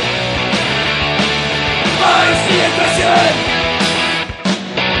 Face the aggression.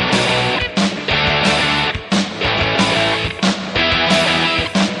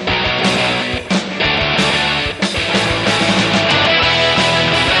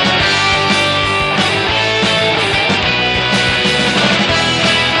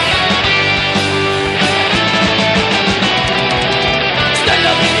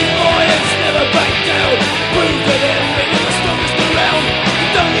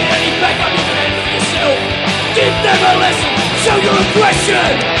 Never listen, show your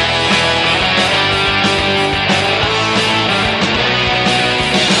aggression.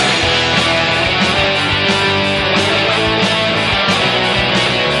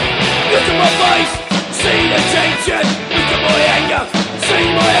 Look at my face, see the tension. Look at my anger, see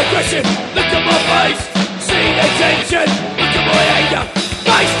my aggression. Look at my face, see the tension. Look at my anger,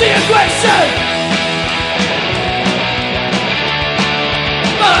 face the aggression.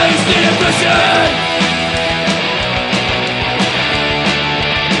 Face the aggression.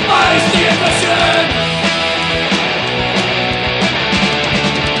 Face the aggression.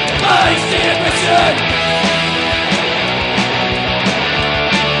 Face the aggression.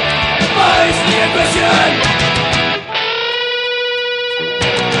 Face the aggression.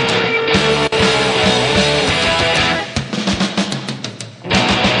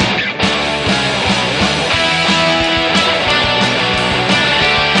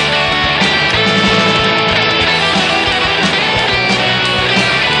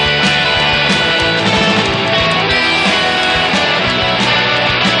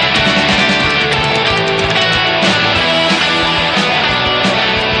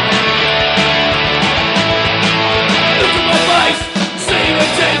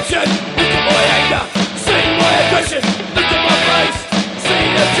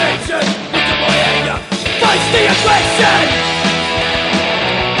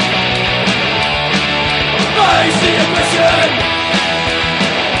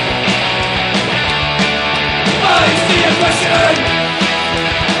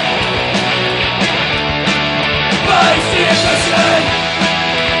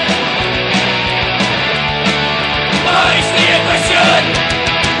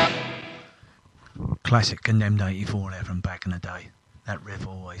 Classic Condemned 84 there from back in the day. That riff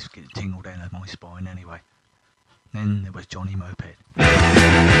always gets tingled down my spine anyway. Then there was Johnny Moped.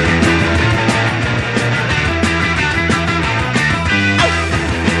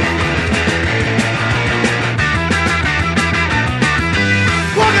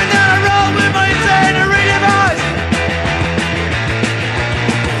 Walking down the road with my insane to read your voice.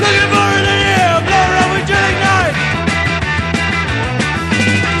 Looking for it in here, blow around with jelly knife.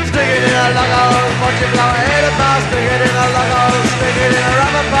 Stick it in a logo, watch it blow ahead of pass. Stick it in a logo, stick it in a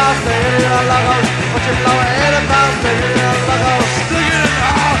rubber pass. Stick it in a logo, watch it blow ahead of pass. Stick it in a logo, stick it in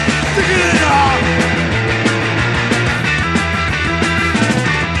a, stick it in a.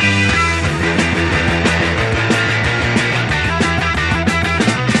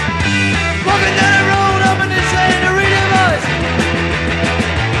 Walking down the road up in this lane to read your voice.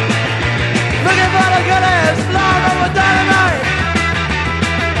 Looking for the good ass, blowing up with dynamite.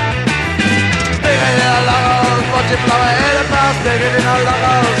 Stick it in a logo, watch it blow ahead of pass. Stick it in a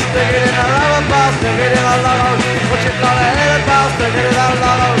logo, stick it in a rubber pass. Stick it in a logo, watch it blow ahead of pass. Stick it in a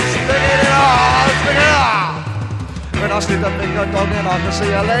logo, stick it in a, stick it in a. When I slip the finger dog and I can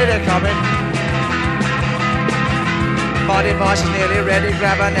see a lady coming. My device is nearly ready,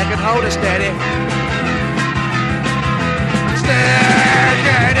 grab her neck and hold her steady. Stick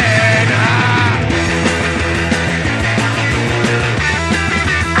it in her.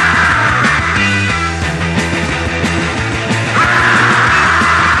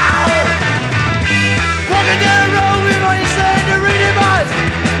 Walking down the road with my insane to read your voice.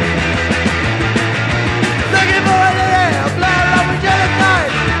 Looking for a little blood up with jelly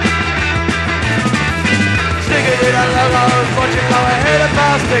knife. Stick it in a logo, watch it blow ahead of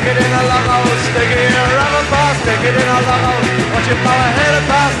pass. Stick it in a logo, stick it in a rubber pass. Stick it in a logo, watch it blow ahead of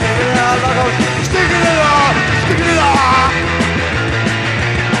pass. Stick it in a logo, stick it in a, stick it in a.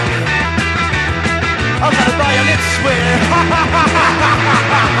 I'm gonna buy your lips swear.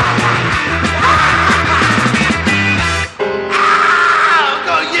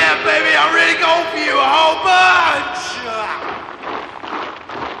 Yeah, baby, I'm really going for you a whole bunch.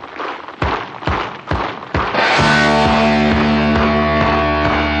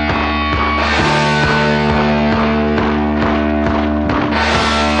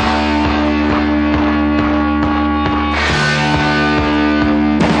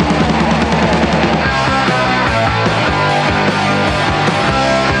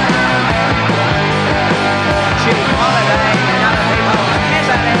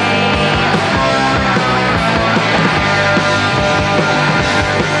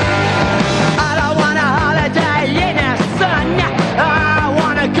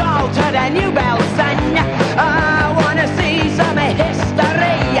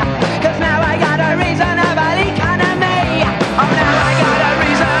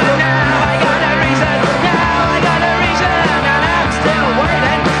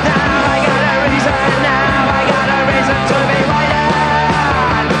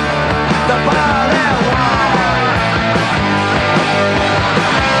 the Berlin Wall.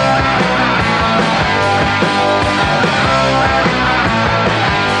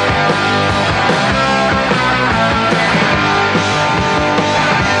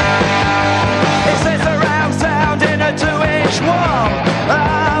 It says around sound in a 2-inch wall.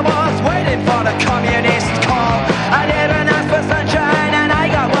 I was waiting for the communist call. I didn't ask for sunshine and I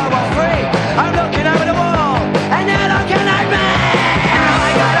got World War III. I'm looking over the wall and they're looking at me. Now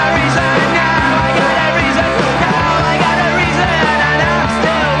I got a reason now.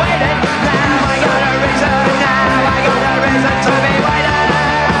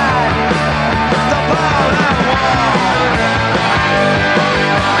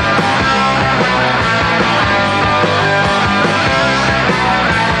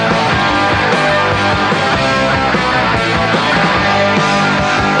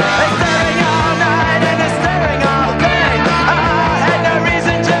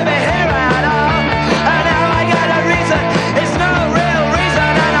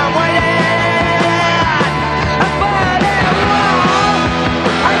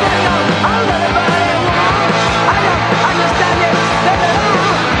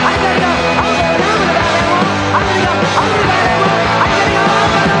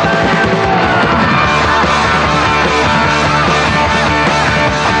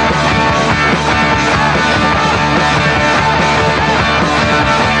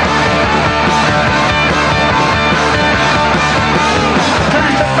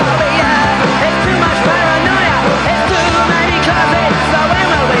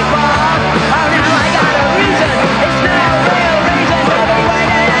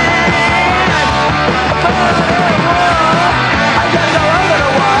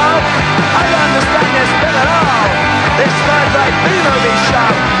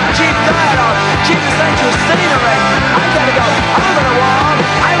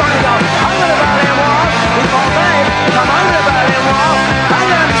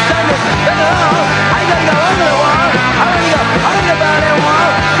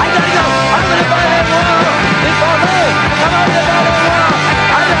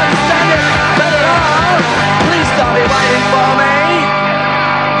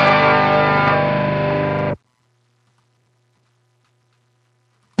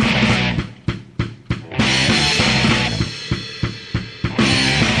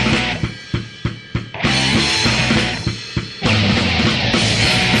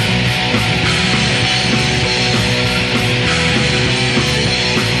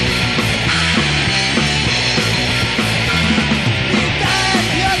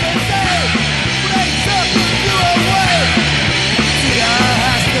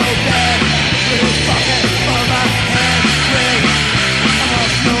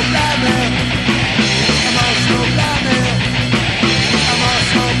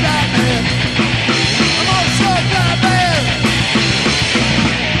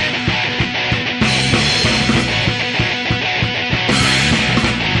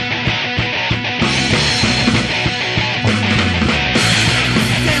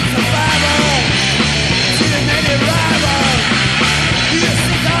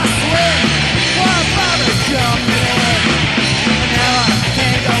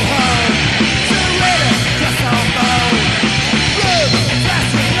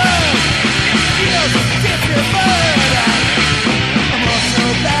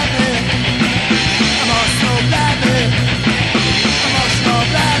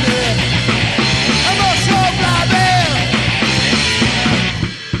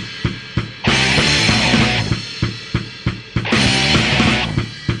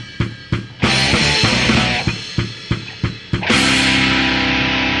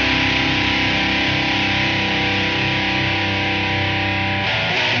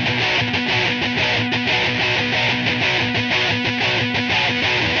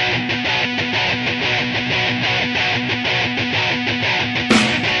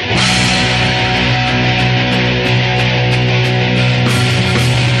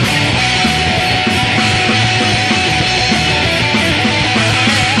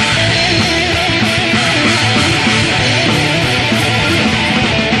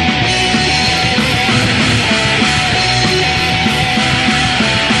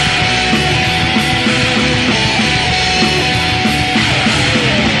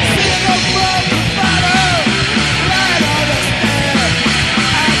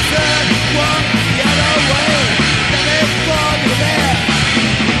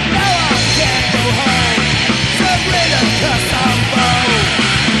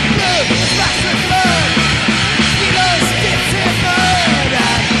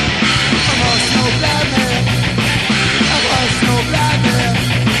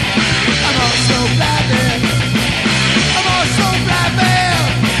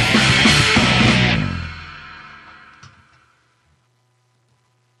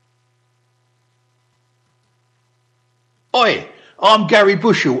 I'm Gary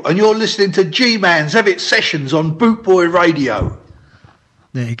Bushell, and you're listening to G-Man's Have It Sessions on Bootboy Radio.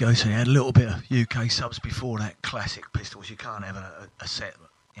 There you go. So you had a little bit of UK subs before that. Classic Pistols. You can't have a set,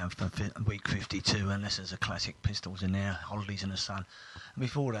 for week 52 unless there's a classic Pistols in there. Holidays in the Sun. And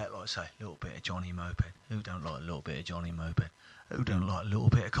before that, like I say, a little bit of Johnny Moped. Who don't like a little bit of Johnny Moped? Who don't like a little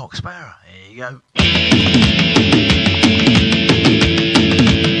bit of Cock Sparrow? There you go.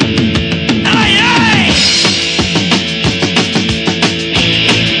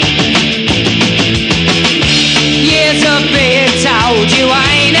 Years of being told you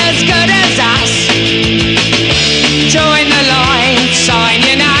ain't as good as us. Join the line, sign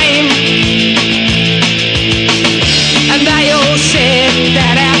your name. And they all said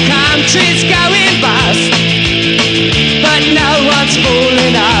that our country's going bust, but no one's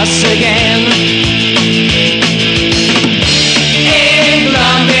fooling us again.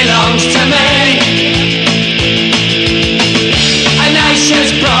 England belongs to me, a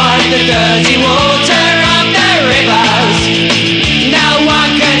nation's pride, the dirty water of the rivers. No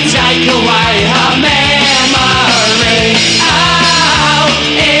one can take away her memory. Oh,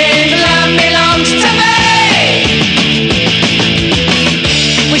 England belongs to me.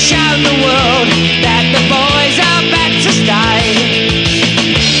 We show the world that the boys are back to stay,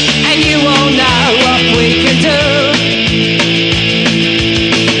 and you all know what we can do.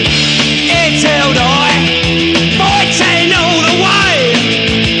 It's held high, fighting all the way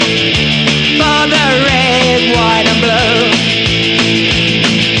for the red, white and blue.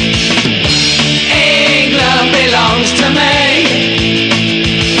 England belongs to me,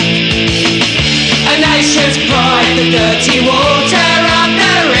 a nation's pride, the dirty water of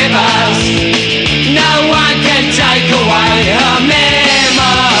the rivers. No one can take away her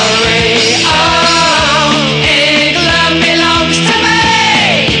memory. Oh, England belongs to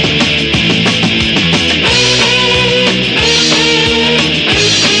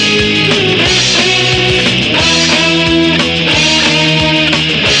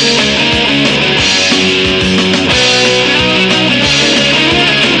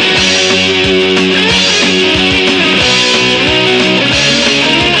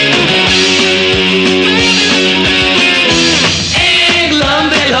England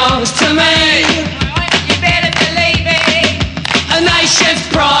belongs to me. You better believe it. A nation's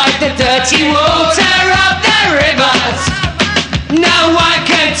pride, the dirty water of the rivers. No one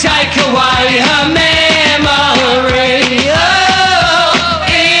can take away her memory. Oh,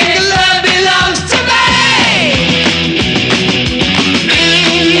 England belongs to me.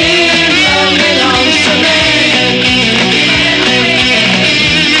 England belongs to me.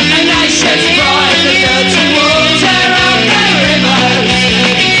 A nation's pride, the dirty water of the rivers.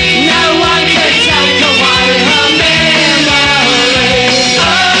 No one can take away her memory.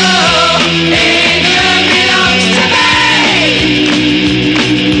 Oh, England belongs to me.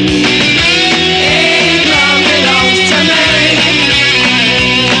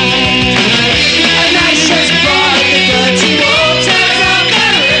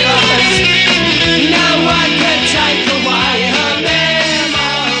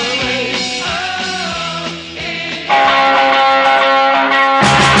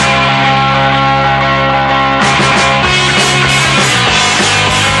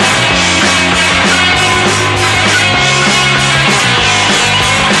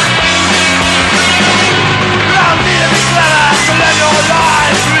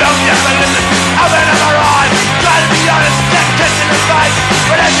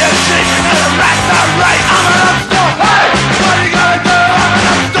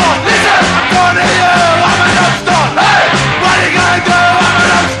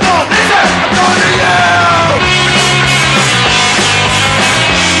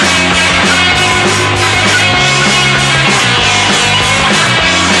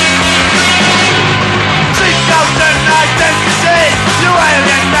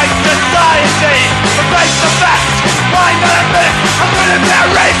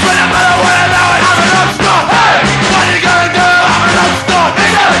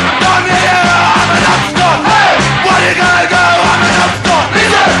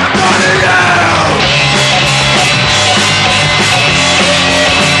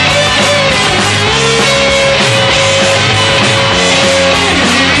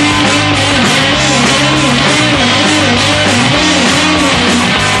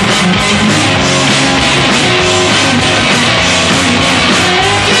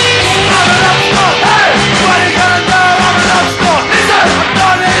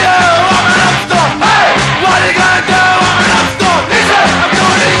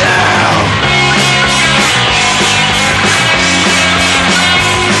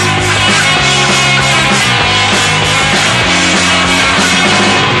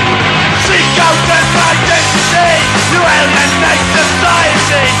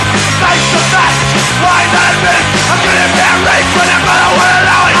 face the fact. Why that been? I'm gonna be a race when I'm gonna win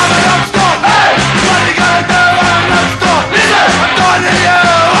allow it. I'm an upstart. Hey, what are you gonna do? I'm an upstart. Listen, I'm talking to you.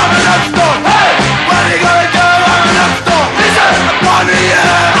 I'm an upstart. Hey, what are you gonna do? I'm an upstart. Listen, I'm talking to you.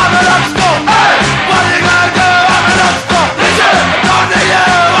 I'm an upstart. Hey, what are you gonna do? I'm an upstart. Listen, I'm talking to you.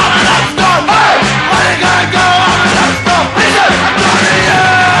 I'm an upstart. Hey, what are you gonna do? I'm an upstart. Listen, I'm talking to you.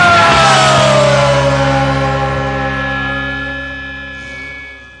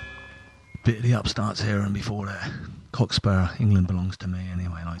 Bit of the Upstarts here, and before that, Cockspur, England Belongs to Me.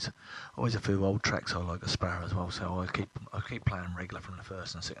 Anyway, like, always a few old tracks I like a Sparrow as well, so I keep playing them regular from the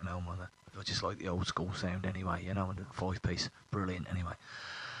first and second album. I just like the old school sound anyway, you know, and the 5-piece, brilliant anyway.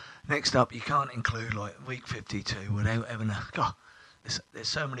 Next up, you can't include like Week 52 without having a... God, there's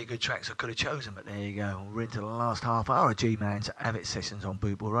so many good tracks I could have chosen, but there you go. We're into the last half hour of G-Man's Avid Sessions on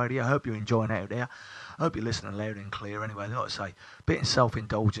Bootboy Radio. I hope you're enjoying it out there. I hope you're listening loud and clear. Anyway, like I say, bit of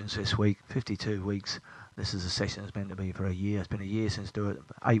self-indulgence this week, 52 weeks. This is a session that's meant to be for a year. It's been a year since doing it,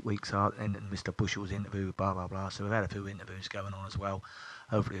 8 weeks out, and Mr. Bushell's interview, blah, blah, blah. So we've had a few interviews going on as well.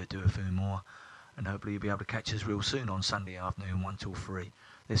 Hopefully we'll do a few more. And hopefully you'll be able to catch us real soon on Sunday afternoon, 1 till 3.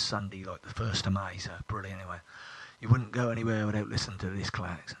 This Sunday, like the 1st of May, so brilliant anyway. You wouldn't go anywhere without listening to this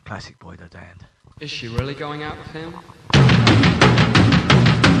classic Boy the Damned. Is she really going out with him?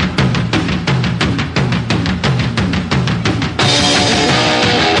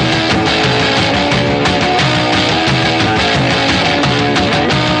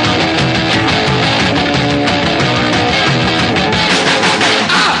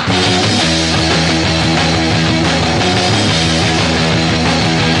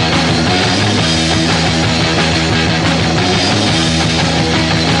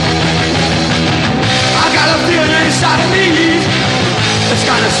 It's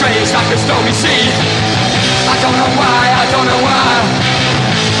kinda strange, like a stormy sea. I don't know why.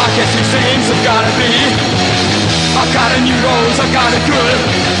 I guess these things have gotta be. I've got a new rose, I've got a good.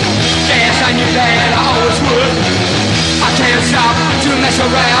 Yes, I knew that I always would. I can't stop to mess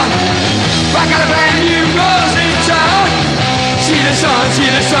around. I got a brand new rose in town. See the sun,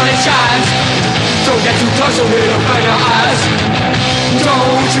 it shines. Don't get too close or it'll burn your eyes.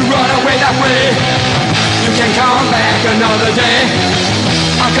 Don't you run away that way. You can come back another day.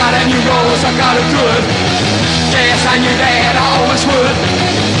 I got a new rose, I got a good. Yes, I knew that I always would.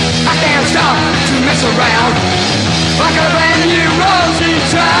 I can't stop to mess around. I got a brand new rose in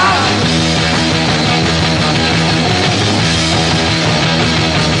town.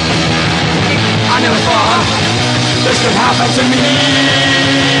 I never thought this could happen to me.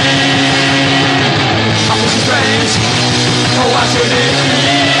 I feel so strange. Oh, why should it be?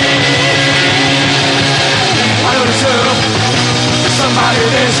 I don't deserve somebody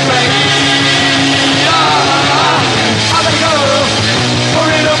this great. I better go, or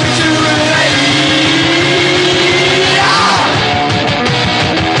it'll be too late.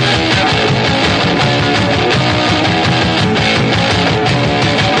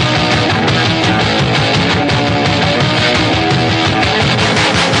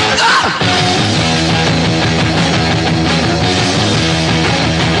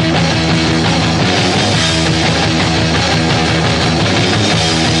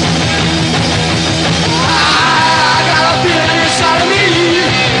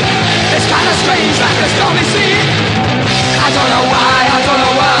 Strange like a stormy sea. I don't know why.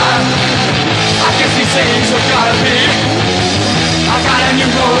 I guess these things have gotta be. I got a new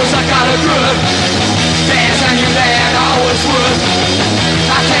rose, I got a good. Yes, I knew that I always would.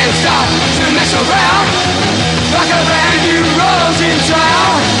 I can't stop to mess around. I got a brand new rose in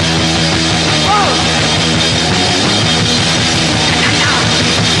town. Whoa.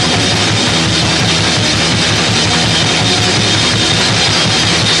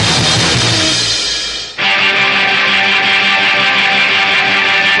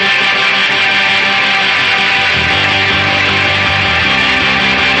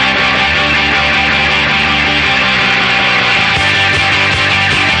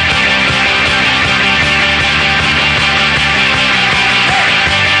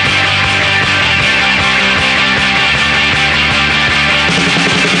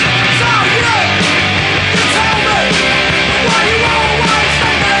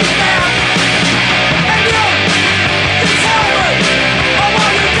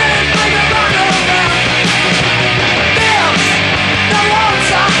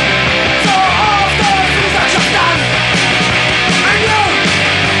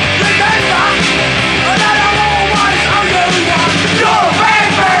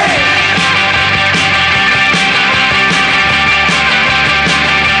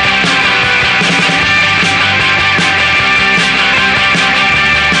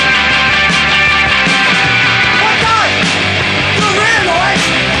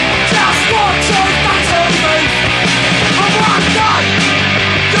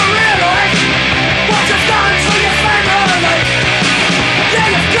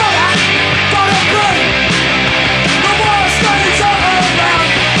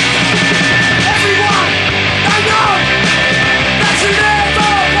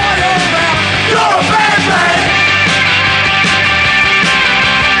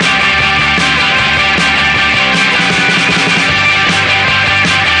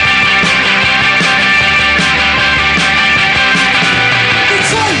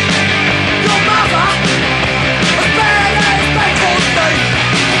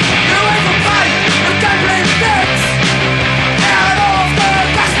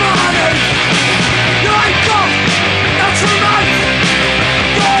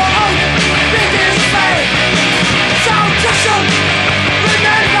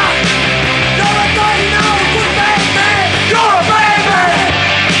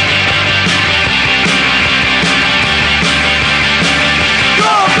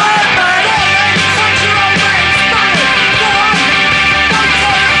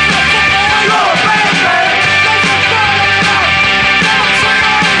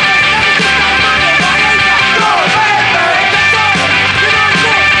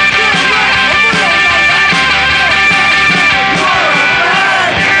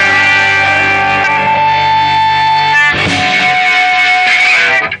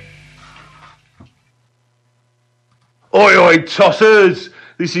 tossers.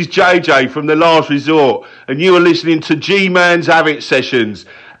 This is JJ from The Last Resort, and you are listening to G-Man's Have It Sessions.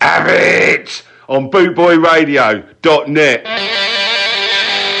 Have it! On bootboyradio.net.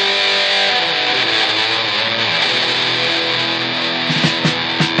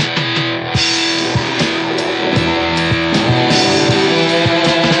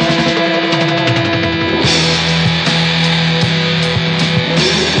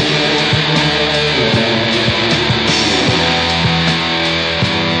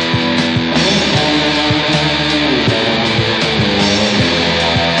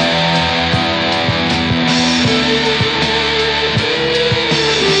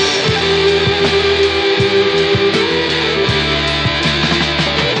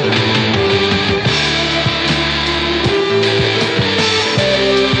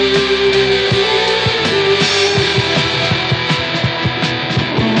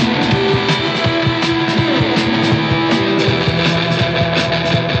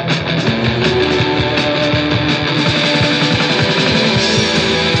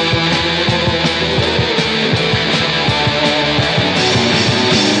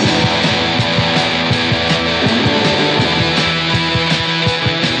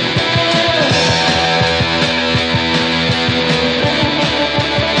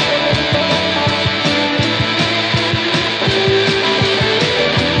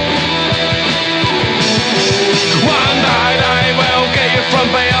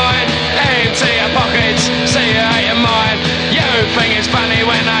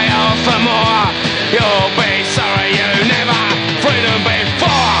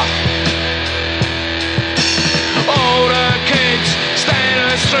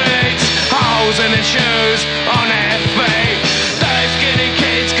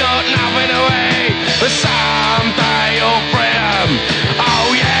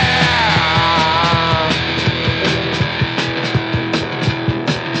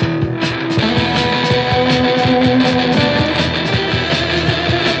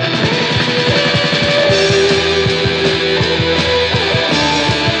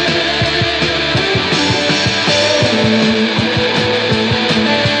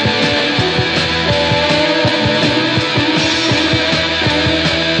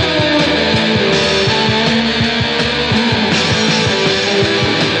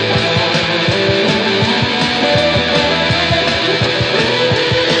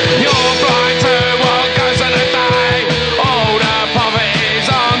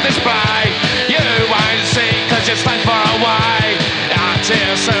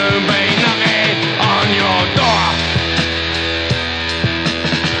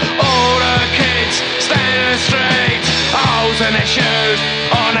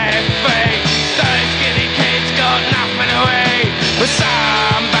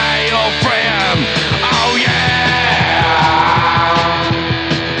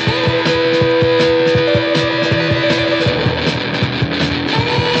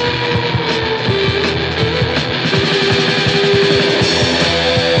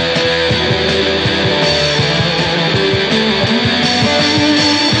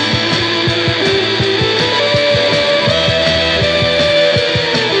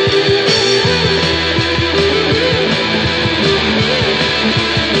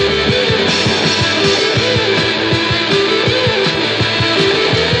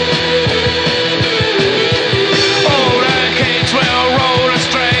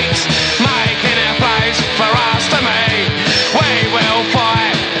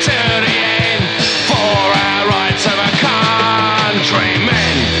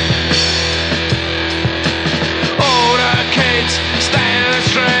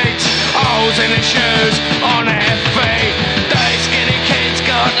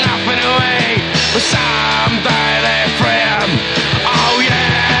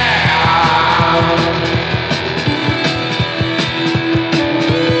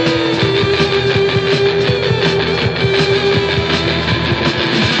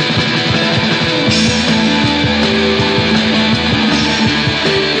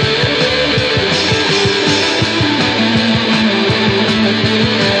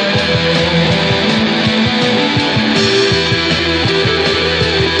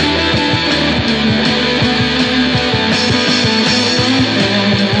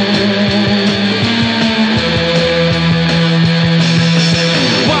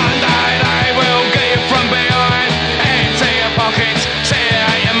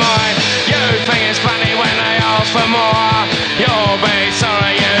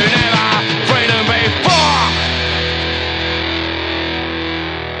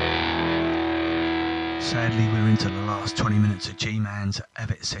 minutes of G-Man's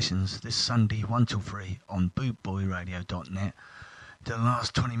Avid Sessions this Sunday 1 till 3 on bootboyradio.net. The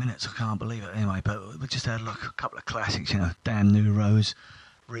last 20 minutes, I can't believe it anyway, but we just had a couple of classics, Damn New Rose,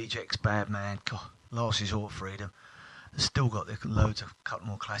 Rejects, Bad Man, God, Last Resort, Freedom. Still got loads of couple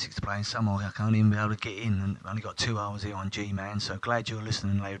more classics to play, and some I can't even be able to get in, and I've only got 2 hours here on G-Man, so glad you're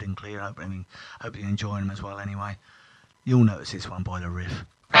listening loud and clear. Hope you're enjoying them as well anyway. You'll notice this one by the riff.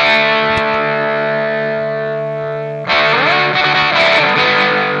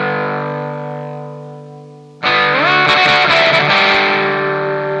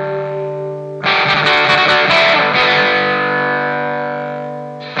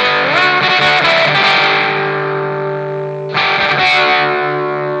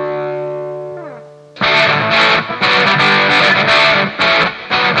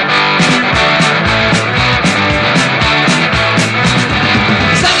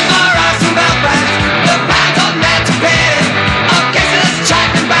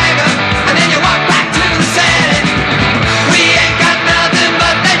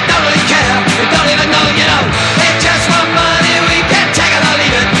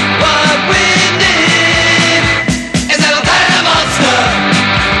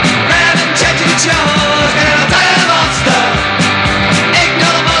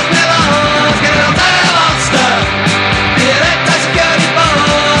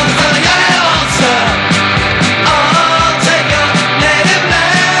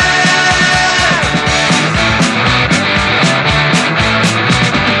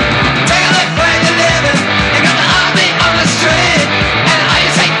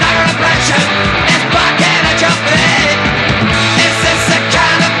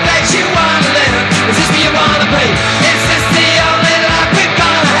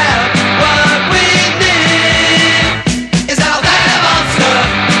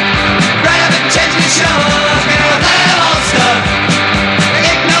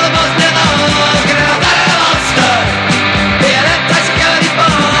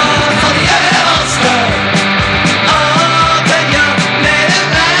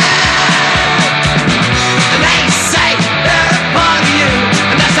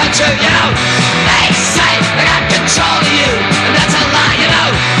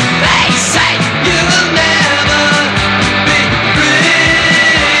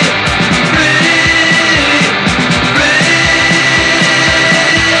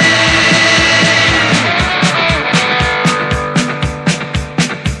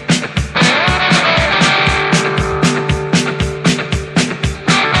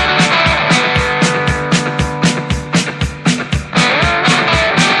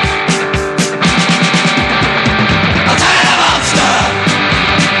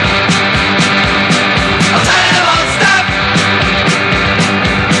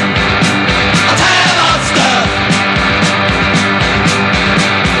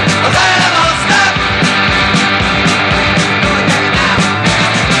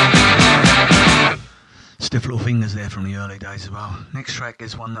 Next track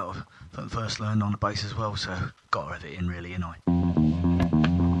is one that I first learned on the bass as well, so got to have it in really, you know.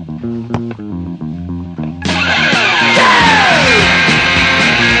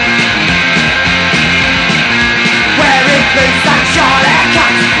 Where is the sunshine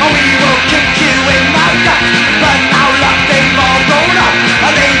haircut? And we will kick you in the gut. But now nothing more grown up. A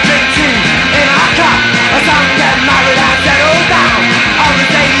legion two in our cup. Some get married and settle down. Others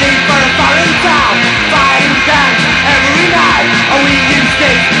they leave for a foreign town. Fighting down every night. And we use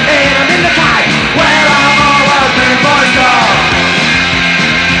sticks in a midnight. Where are all our blue boys gone?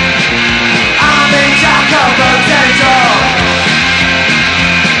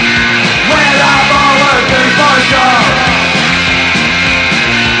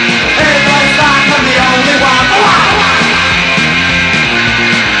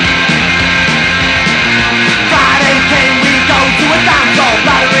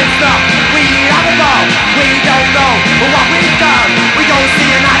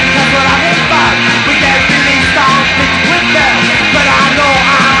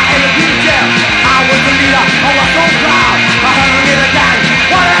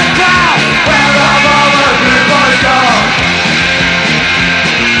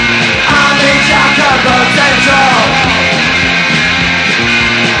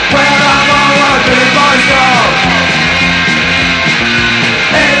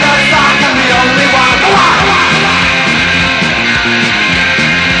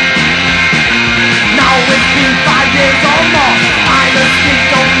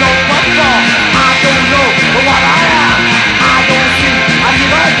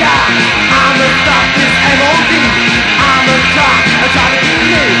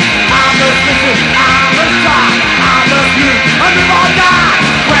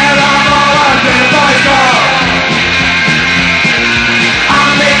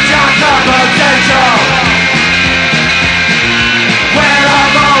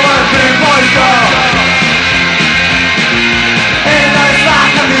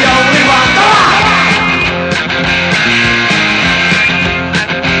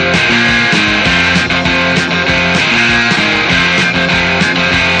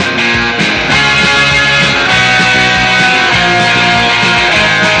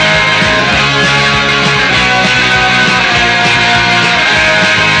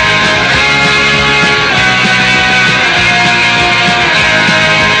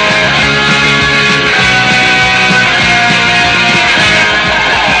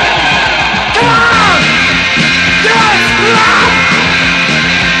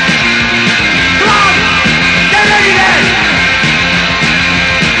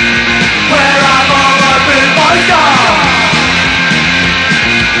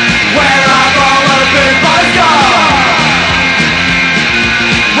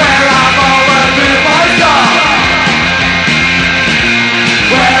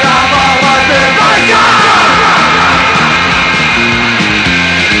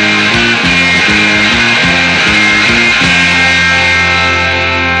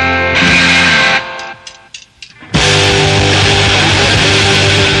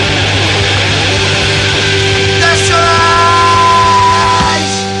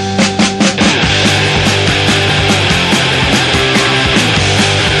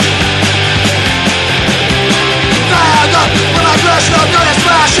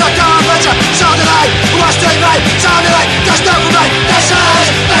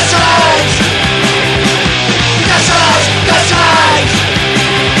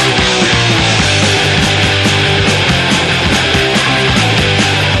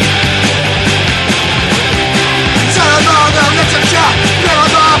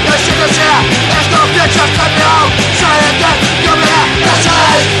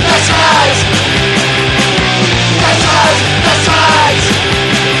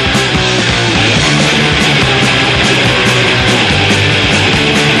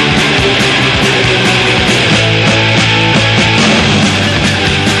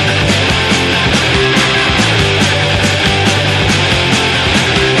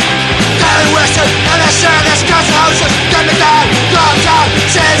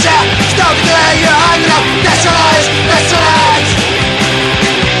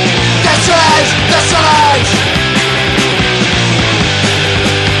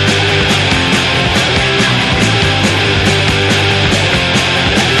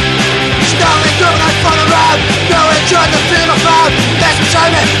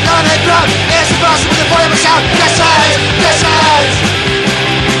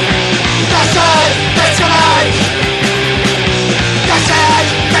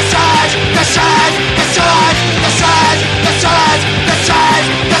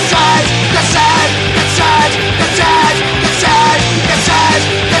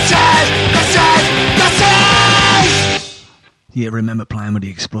 Yeah, remember playing with the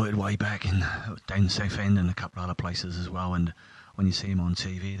Exploited way back in down South End and a couple other places as well. And when you see him on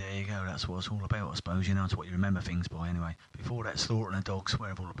TV, there you go. That's what it's all about, I suppose. You know, it's what you remember things by anyway. Before that, Slaughtering the Dogs, Where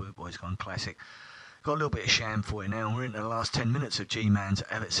Have All the Boot Boys Gone, classic. Got a little bit of sham for you now. We're into the last 10 minutes of G-Man's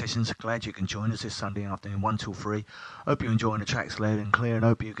Avid Sessions. Glad you can join us this Sunday afternoon, 1 till 3. Hope you're enjoying the tracks loud and clear, and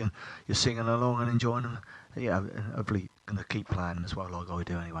hope you're singing along and enjoying them. Yeah, hopefully going to keep playing them as well, like I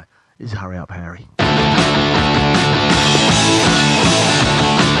do anyway. This is Hurry Up, Harry.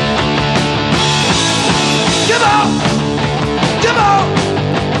 Come on! Come on!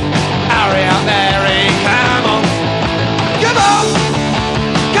 Hurry up, Harry, come on! Come on!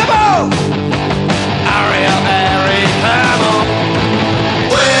 Come on! Hurry up, Harry, come on!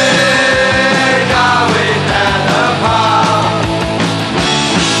 We're going down the path.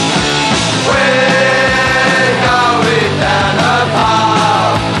 We're going down the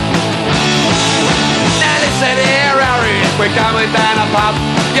path. Now listen here, Harry, we're going down the path.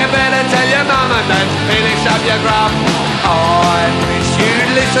 You better tell your mum and dad, finish up your grub. I wish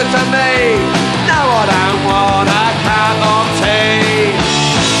you'd listen to me. No, I don't want a cup of tea.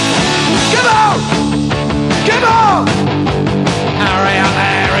 Come on! Come on! Hurry up,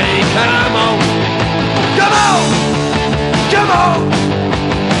 Harry, come on! Come on! Come on!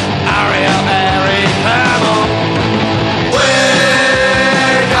 Hurry up, Harry, come on!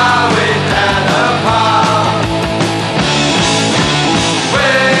 We're going down the path.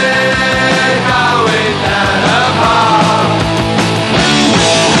 We're going down the path.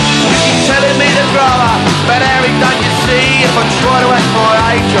 You keep telling me to grow up, but Harry, don't you see? If I try to act my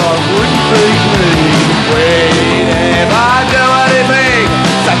age, I wouldn't be me. We never do anything,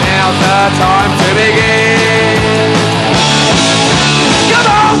 so now's the time to begin. Come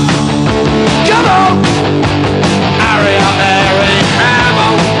on! Come on! Hurry up, Harry, come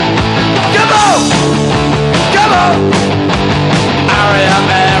on! Come on! Come on! Hurry up,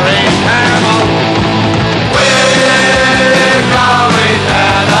 Harry, come on! We're going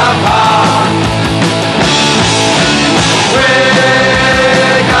down the path. We're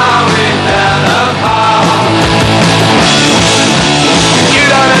going down the path. You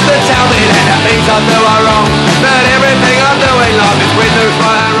don't have to tell me that the things I do are wrong, that everything I do in life is written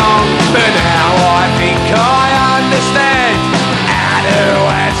right and wrong. But now I think I understand how to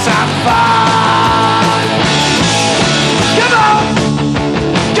have some fun. Come on!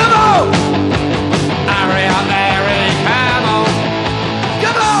 Come on! Hurry up, Harry, come on!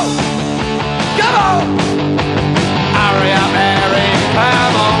 Come on! Come on! Hurry up, Harry,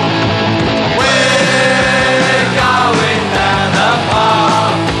 come on! We're going down the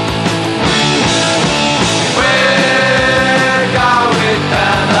path. We're going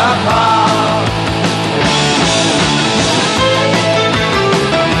down the path.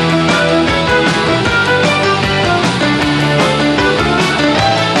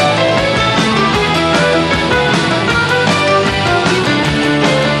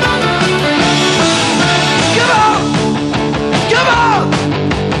 Come on! Come on!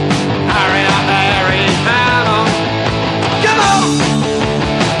 Hurry up, Harry, come on! Come on!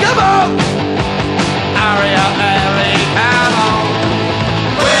 Come on! Hurry up, Harry, come on!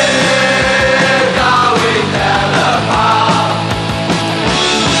 We're going down the path.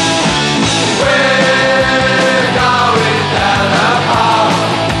 We're going down the path.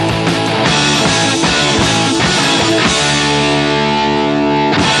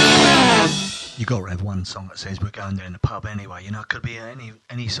 You got to have one song that says we're going down the pub anyway. You know, it could be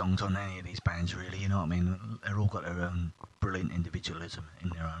any songs on any of these bands, really. You know what I mean? They're all got their own brilliant individualism in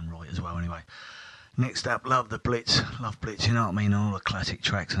their own right as well. Anyway, next up, Love Blitz. You know what I mean? All the classic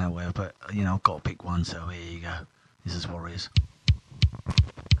tracks and that way. But you know, I've got to pick one. So here you go. This is Warriors.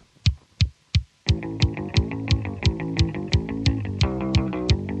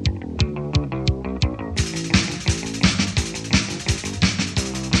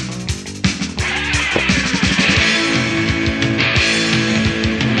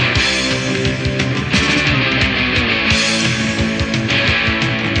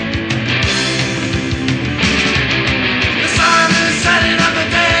 The sun is setting up the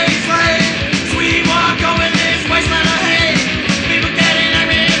day's rain. Sweet walk over this wasteland of hate. People getting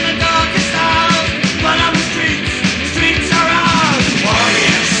angry in the darkest hours. But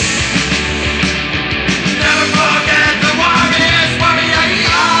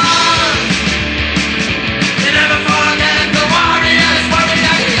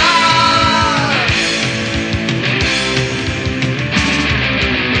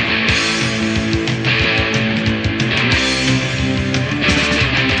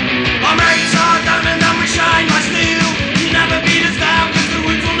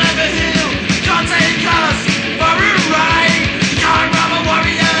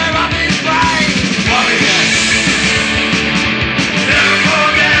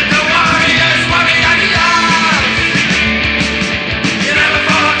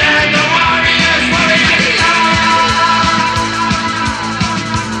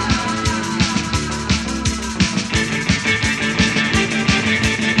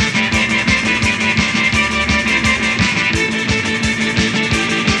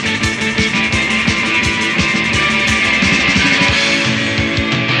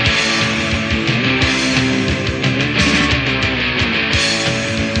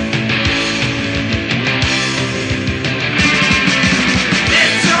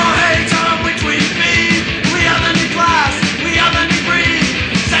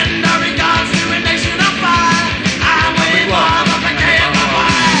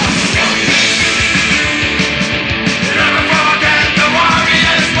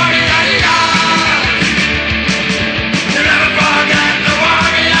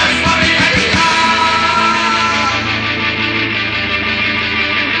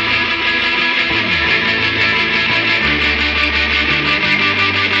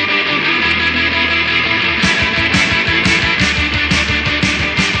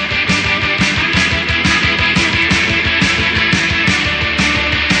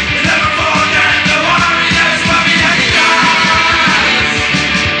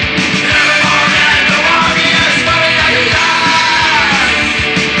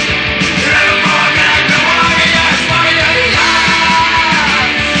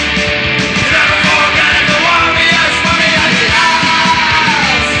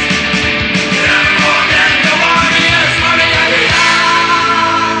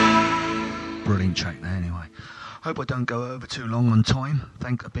hope I don't go over too long on time.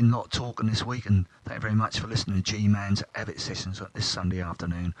 I've been a lot of talking this week, and thank you very much for listening to G-Man's Avid Sessions this Sunday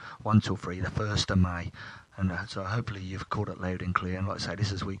afternoon, 1 till 3, the 1st of May. And so hopefully you've caught it loud and clear. And like I say,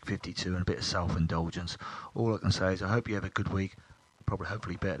 this is week 52 and a bit of self-indulgence. All I can say is I hope you have a good week. Probably,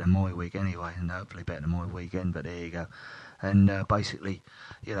 hopefully better than my week anyway, and hopefully better than my weekend, but there you go. And basically,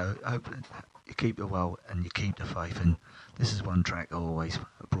 you know, hope you keep it well and you keep the faith. And this is one track I always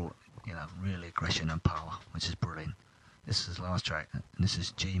brought, you know, really aggression and power, which is brilliant. This is the last track, and this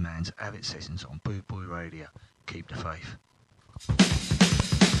is G-Man's Avid Sessions on Boot Boy Radio. Keep the faith.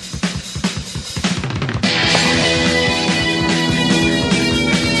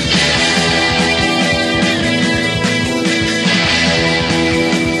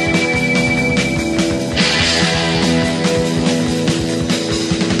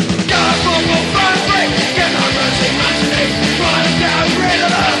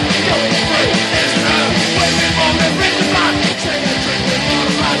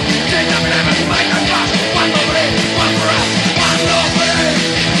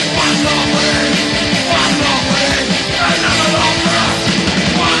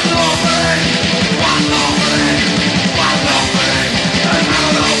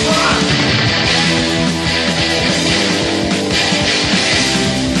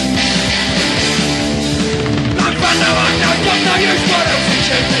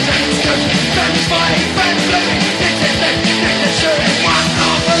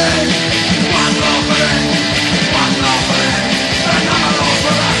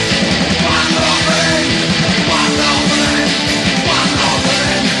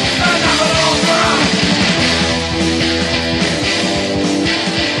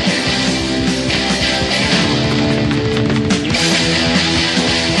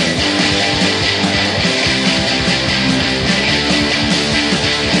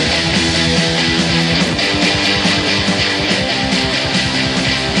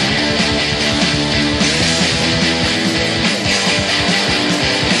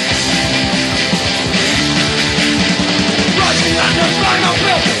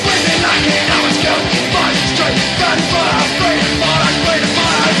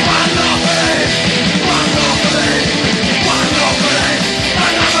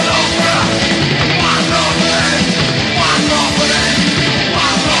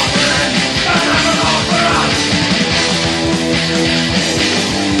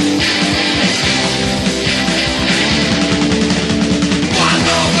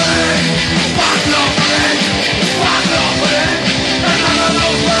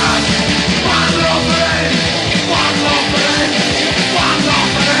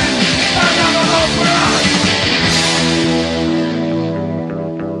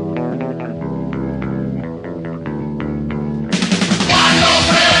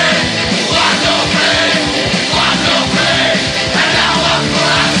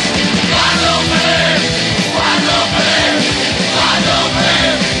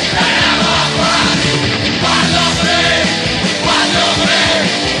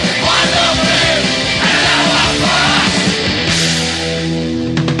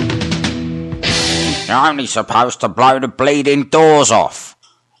 Only supposed to blow the bleeding doors off.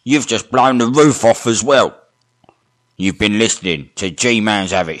 You've just blown the roof off as well. You've been listening to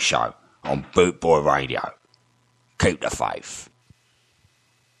G-Man's Avid Show on Boot Boy Radio. Keep the faith.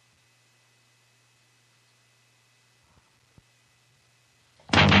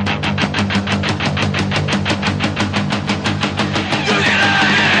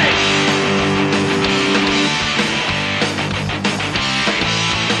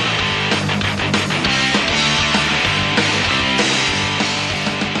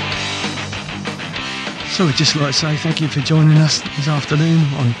 So we'd just like to say thank you for joining us this afternoon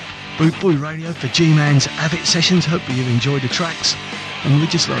on Boot Boy Radio for G-Man's Avid Sessions. Hopefully you've enjoyed the tracks. And we'd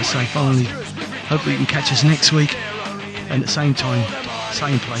just like to say finally, hopefully you can catch us next week and at the same time,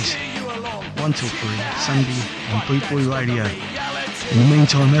 same place, 1 till 3, Sunday on Boot Boy Radio. In the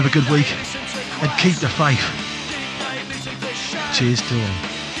meantime, have a good week and keep the faith. Cheers to all.